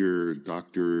I were your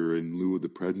doctor, in lieu of the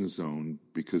prednisone,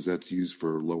 because that's used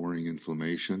for lowering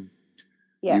inflammation,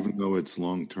 even though it's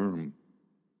long-term,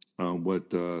 what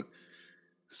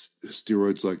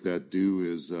steroids like that do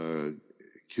is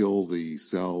kill the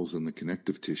cells in the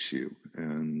connective tissue,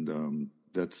 and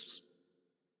that's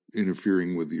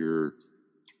interfering with your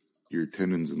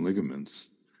tendons and ligaments.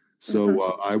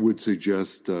 So I would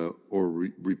suggest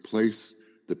replace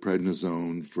the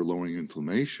prednisone for lowering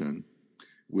inflammation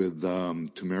with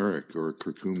turmeric or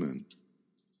curcumin.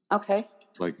 Okay.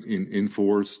 Like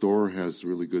Infowars store has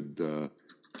really good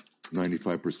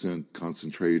 95%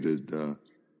 concentrated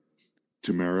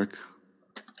turmeric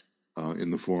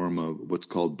in the form of what's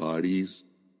called bodies.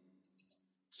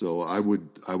 So I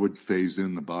would phase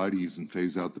in the bodies and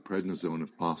phase out the prednisone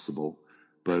if possible.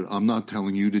 But I'm not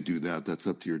telling you to do that. That's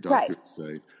up to your doctor to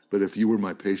say. But if you were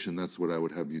my patient, that's what I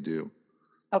would have you do.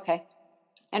 Okay.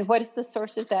 And what is the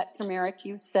source of that turmeric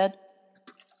you said?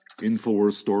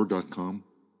 Infowarsstore.com.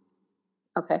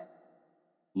 Okay.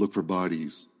 Look for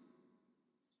bodies.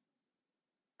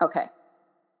 Okay.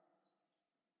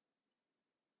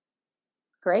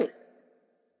 Great.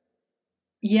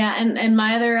 Yeah, and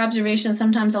my other observation,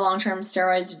 sometimes the long-term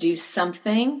steroids do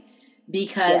something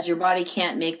because your body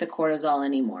can't make the cortisol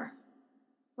anymore.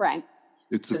 Right.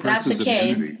 So if that's the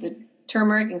case, the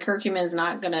turmeric and curcumin is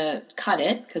not going to cut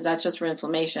it because that's just for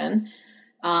inflammation.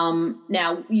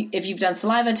 Now, if you've done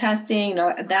saliva testing,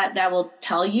 that will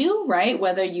tell you, right,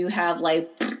 whether you have on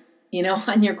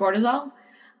your cortisol,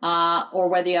 or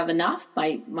whether you have enough.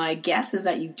 My guess is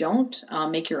that you don't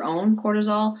make your own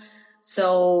cortisol.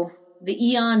 So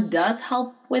the Eon does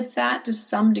help with that to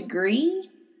some degree,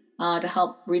 to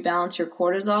help rebalance your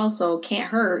cortisol. So it can't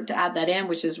hurt to add that in,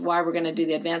 which is why we're going to do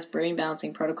the advanced brain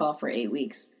balancing protocol for 8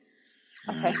 weeks.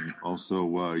 Okay. And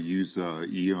also use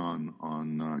Eon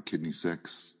on kidney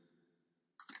 6.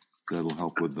 That'll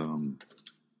help with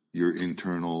your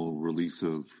internal release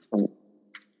of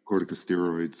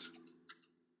corticosteroids.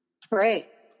 Great.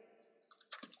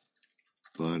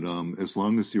 But as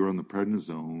long as you're on the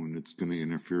prednisone, it's going to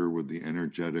interfere with the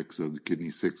energetics of the kidney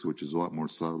 6, which is a lot more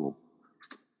subtle.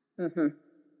 Mm-hmm.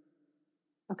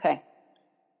 Okay.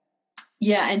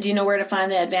 Yeah, and do you know where to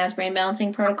find the advanced brain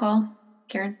balancing protocol,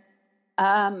 Karen?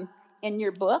 In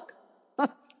your book?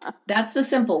 That's the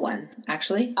simple one,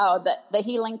 actually. Oh, the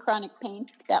healing chronic pain,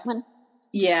 that one?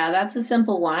 Yeah, that's a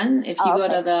simple one. If you go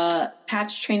to the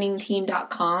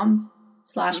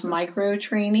patchtrainingteam.com/micro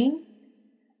training,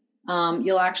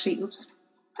 you'll actually,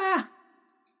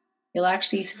 you'll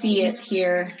actually see it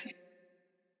here.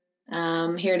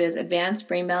 Here it is, advanced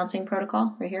brain balancing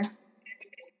protocol right here.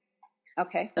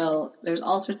 Okay. So there's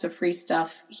all sorts of free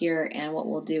stuff here, and what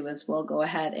we'll do is we'll go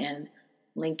ahead and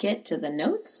link it to the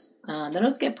notes. The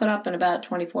notes get put up in about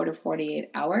 24 to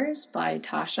 48 hours by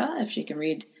Tasha, if she can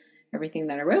read everything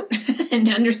that I wrote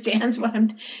and understands what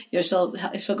she'll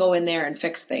go in there and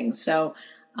fix things. So,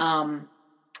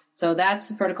 So that's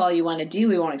the protocol you want to do.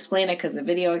 We won't explain it because the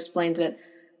video explains it.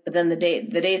 But then the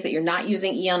days that you're not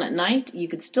using Eon at night, you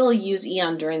could still use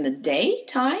Eon during the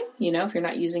daytime, if you're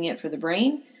not using it for the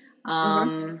brain.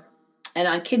 And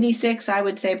on kidney 6, I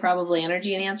would say probably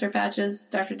energy enhancer patches,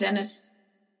 Dr. Dennis.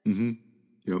 Mm-hmm.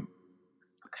 Yep.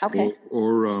 Okay.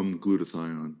 Or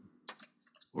glutathione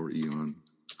or Eon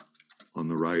on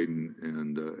the right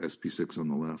and SP6 on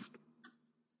the left.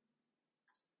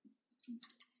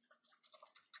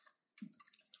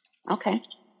 Okay.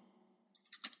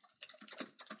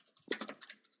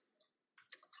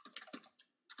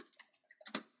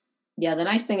 Yeah, the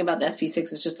nice thing about the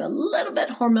SP6 is just a little bit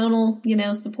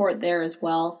hormonal, support there as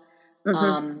well.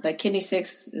 But kidney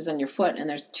 6 is on your foot, and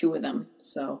there's 2 of them.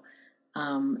 So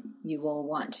you will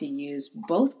want to use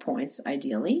both points,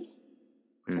 ideally,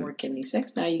 for kidney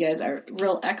 6. Now, you guys are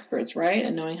real experts, right,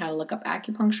 in knowing how to look up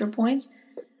acupuncture points?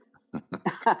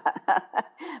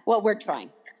 Well, we're trying.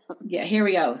 Yeah, here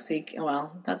we go. See,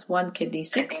 well, that's one kidney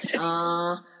 6.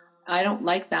 I don't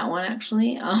like that one,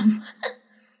 actually.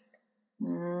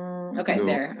 Okay, no.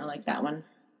 There. I like that one.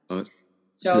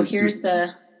 So here's the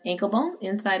ankle bone,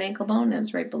 inside ankle bone, and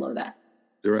it's right below that.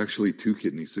 There are actually 2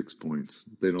 kidney 6 points.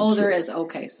 They don't. Oh, there is.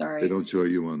 Okay, sorry. They don't show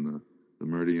you on the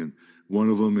meridian. One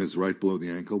of them is right below the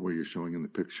ankle, where you're showing in the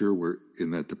picture, where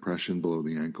in that depression below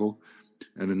the ankle.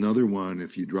 And another one,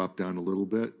 if you drop down a little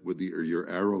bit with your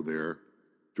arrow there,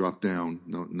 drop down,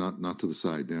 no, not to the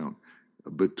side, down,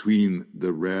 between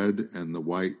the red and the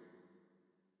white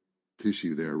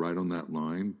tissue there, right on that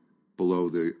line below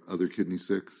the other kidney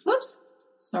 6. Whoops,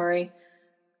 sorry.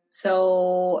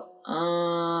 So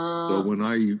when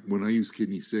I use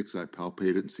kidney 6, I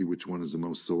palpate it and see which one is the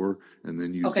most sore, and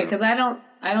then use. Okay, because I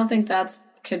don't think that's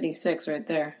kidney 6 right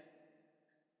there.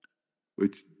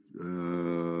 Which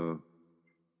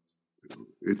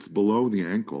it's below the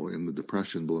ankle, in the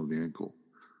depression below the ankle.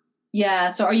 Yeah.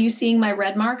 So are you seeing my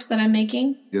red marks that I'm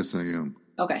making? Yes, I am.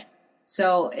 Okay.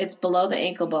 So it's below the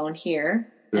ankle bone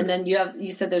here, and then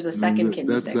you said there's a second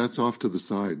kidney 6. That's off to the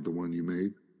side, the one you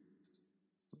made.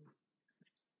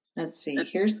 Let's see.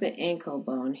 Here's the ankle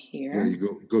bone here. Yeah,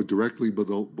 you go directly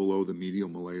below the medial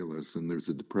malleolus, and there's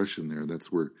a depression there.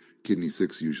 That's where kidney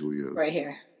 6 usually is. Right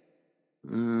here.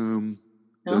 No?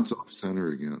 That's off center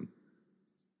again.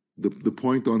 The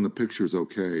point on the picture is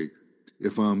okay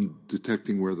if I'm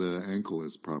detecting where the ankle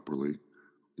is properly.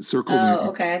 The circle. Oh,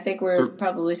 okay. I think we're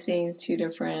probably seeing 2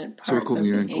 different parts of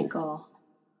the ankle.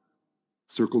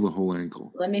 Circle the whole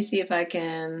ankle. Let me see if I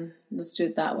can. Let's do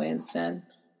it that way instead.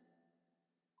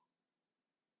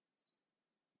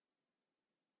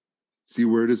 See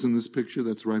where it is in this picture?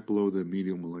 That's right below the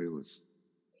medial malleolus.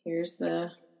 Here's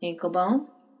the ankle bone,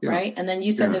 right? And then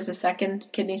you said there's a second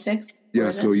kidney 6?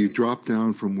 Yeah, so you drop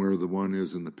down from where the one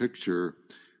is in the picture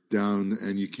down,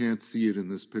 and you can't see it in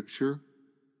this picture,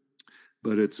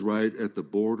 but it's right at the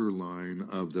borderline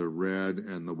of the red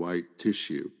and the white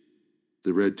tissue.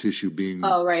 The red tissue being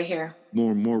right here.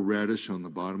 More reddish on the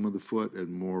bottom of the foot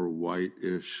and more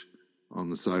whitish on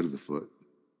the side of the foot.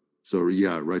 So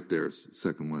right there,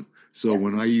 second one. So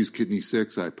when I use kidney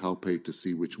 6, I palpate to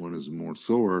see which one is more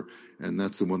sore, and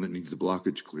that's the one that needs the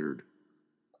blockage cleared.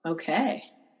 Okay,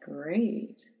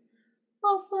 great.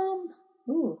 Awesome.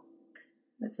 Ooh,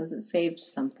 that says it saved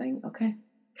something. Okay.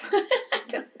 I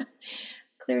don't know.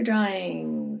 Clear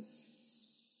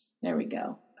drawings. There we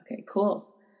go. Okay, cool.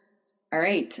 All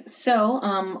right.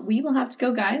 So we will have to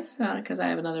go, guys, because I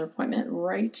have another appointment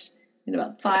right in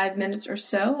about 5 minutes or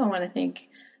so. I want to thank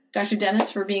Dr.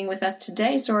 Dennis for being with us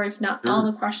today. Sorry if not all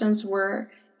the questions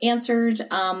were answered.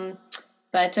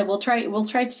 But we'll try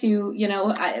to,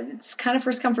 it's kind of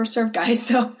first come, first serve, guys.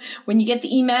 So when you get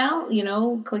the email,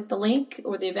 click the link,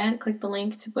 or the event, click the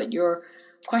link to put your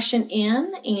question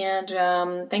in.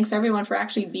 And thanks everyone for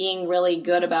actually being really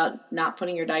good about not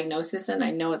putting your diagnosis in.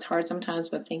 I know it's hard sometimes,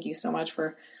 but thank you so much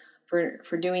for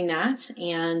doing that.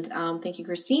 And thank you,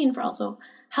 Christine, for also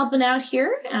helping out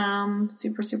here.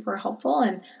 Super, super helpful,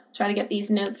 and try to get these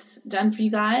notes done for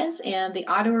you guys. And the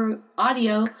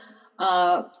audio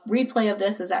replay of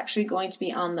this is actually going to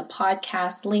be on the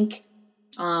podcast link.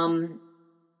 And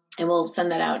we'll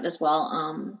send that out as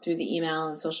well through the email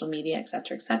and social media, et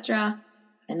cetera, et cetera.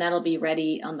 And that'll be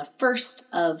ready on the 1st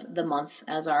of the month,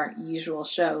 as our usual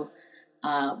show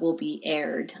will be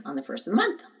aired on the 1st of the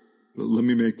month. Let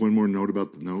me make one more note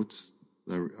about the notes.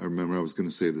 I remember I was going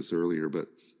to say this earlier, but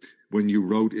when you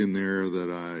wrote in there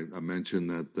that I mentioned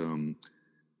that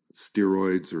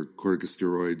steroids or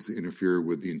corticosteroids interfere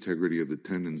with the integrity of the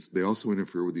tendons, they also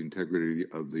interfere with the integrity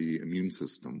of the immune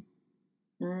system.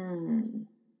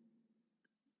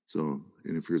 So it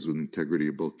interferes with the integrity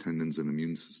of both tendons and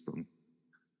immune system.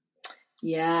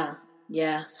 Yeah.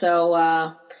 Yeah.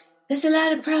 So, there's a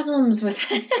lot of problems with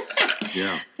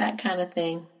Yeah. that kind of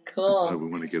thing. That's why Cool. we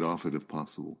want to get off it if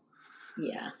possible.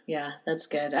 Yeah. Yeah. That's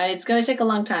good. It's going to take a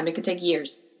long time. It could take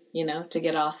years, to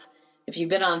get off. If you've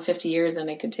been on 50 years, then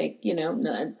it could take, 3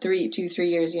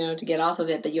 years, to get off of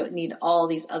it, but you need all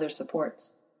these other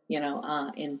supports,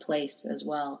 in place as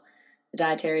well. The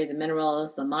dietary, the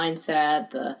minerals, the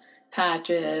mindset, the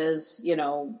patches,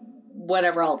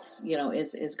 whatever else,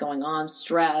 is going on,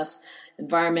 stress,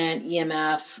 environment,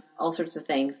 EMF, all sorts of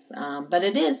things. But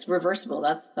it is reversible.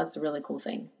 That's a really cool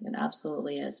thing. It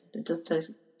absolutely is. It just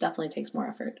definitely takes more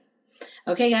effort.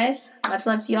 Okay, guys, much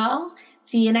love to y'all.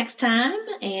 See you next time,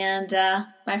 and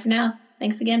bye for now.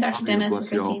 Thanks again, Dr. Dennis and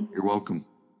Bless y'all. Christine. You're welcome.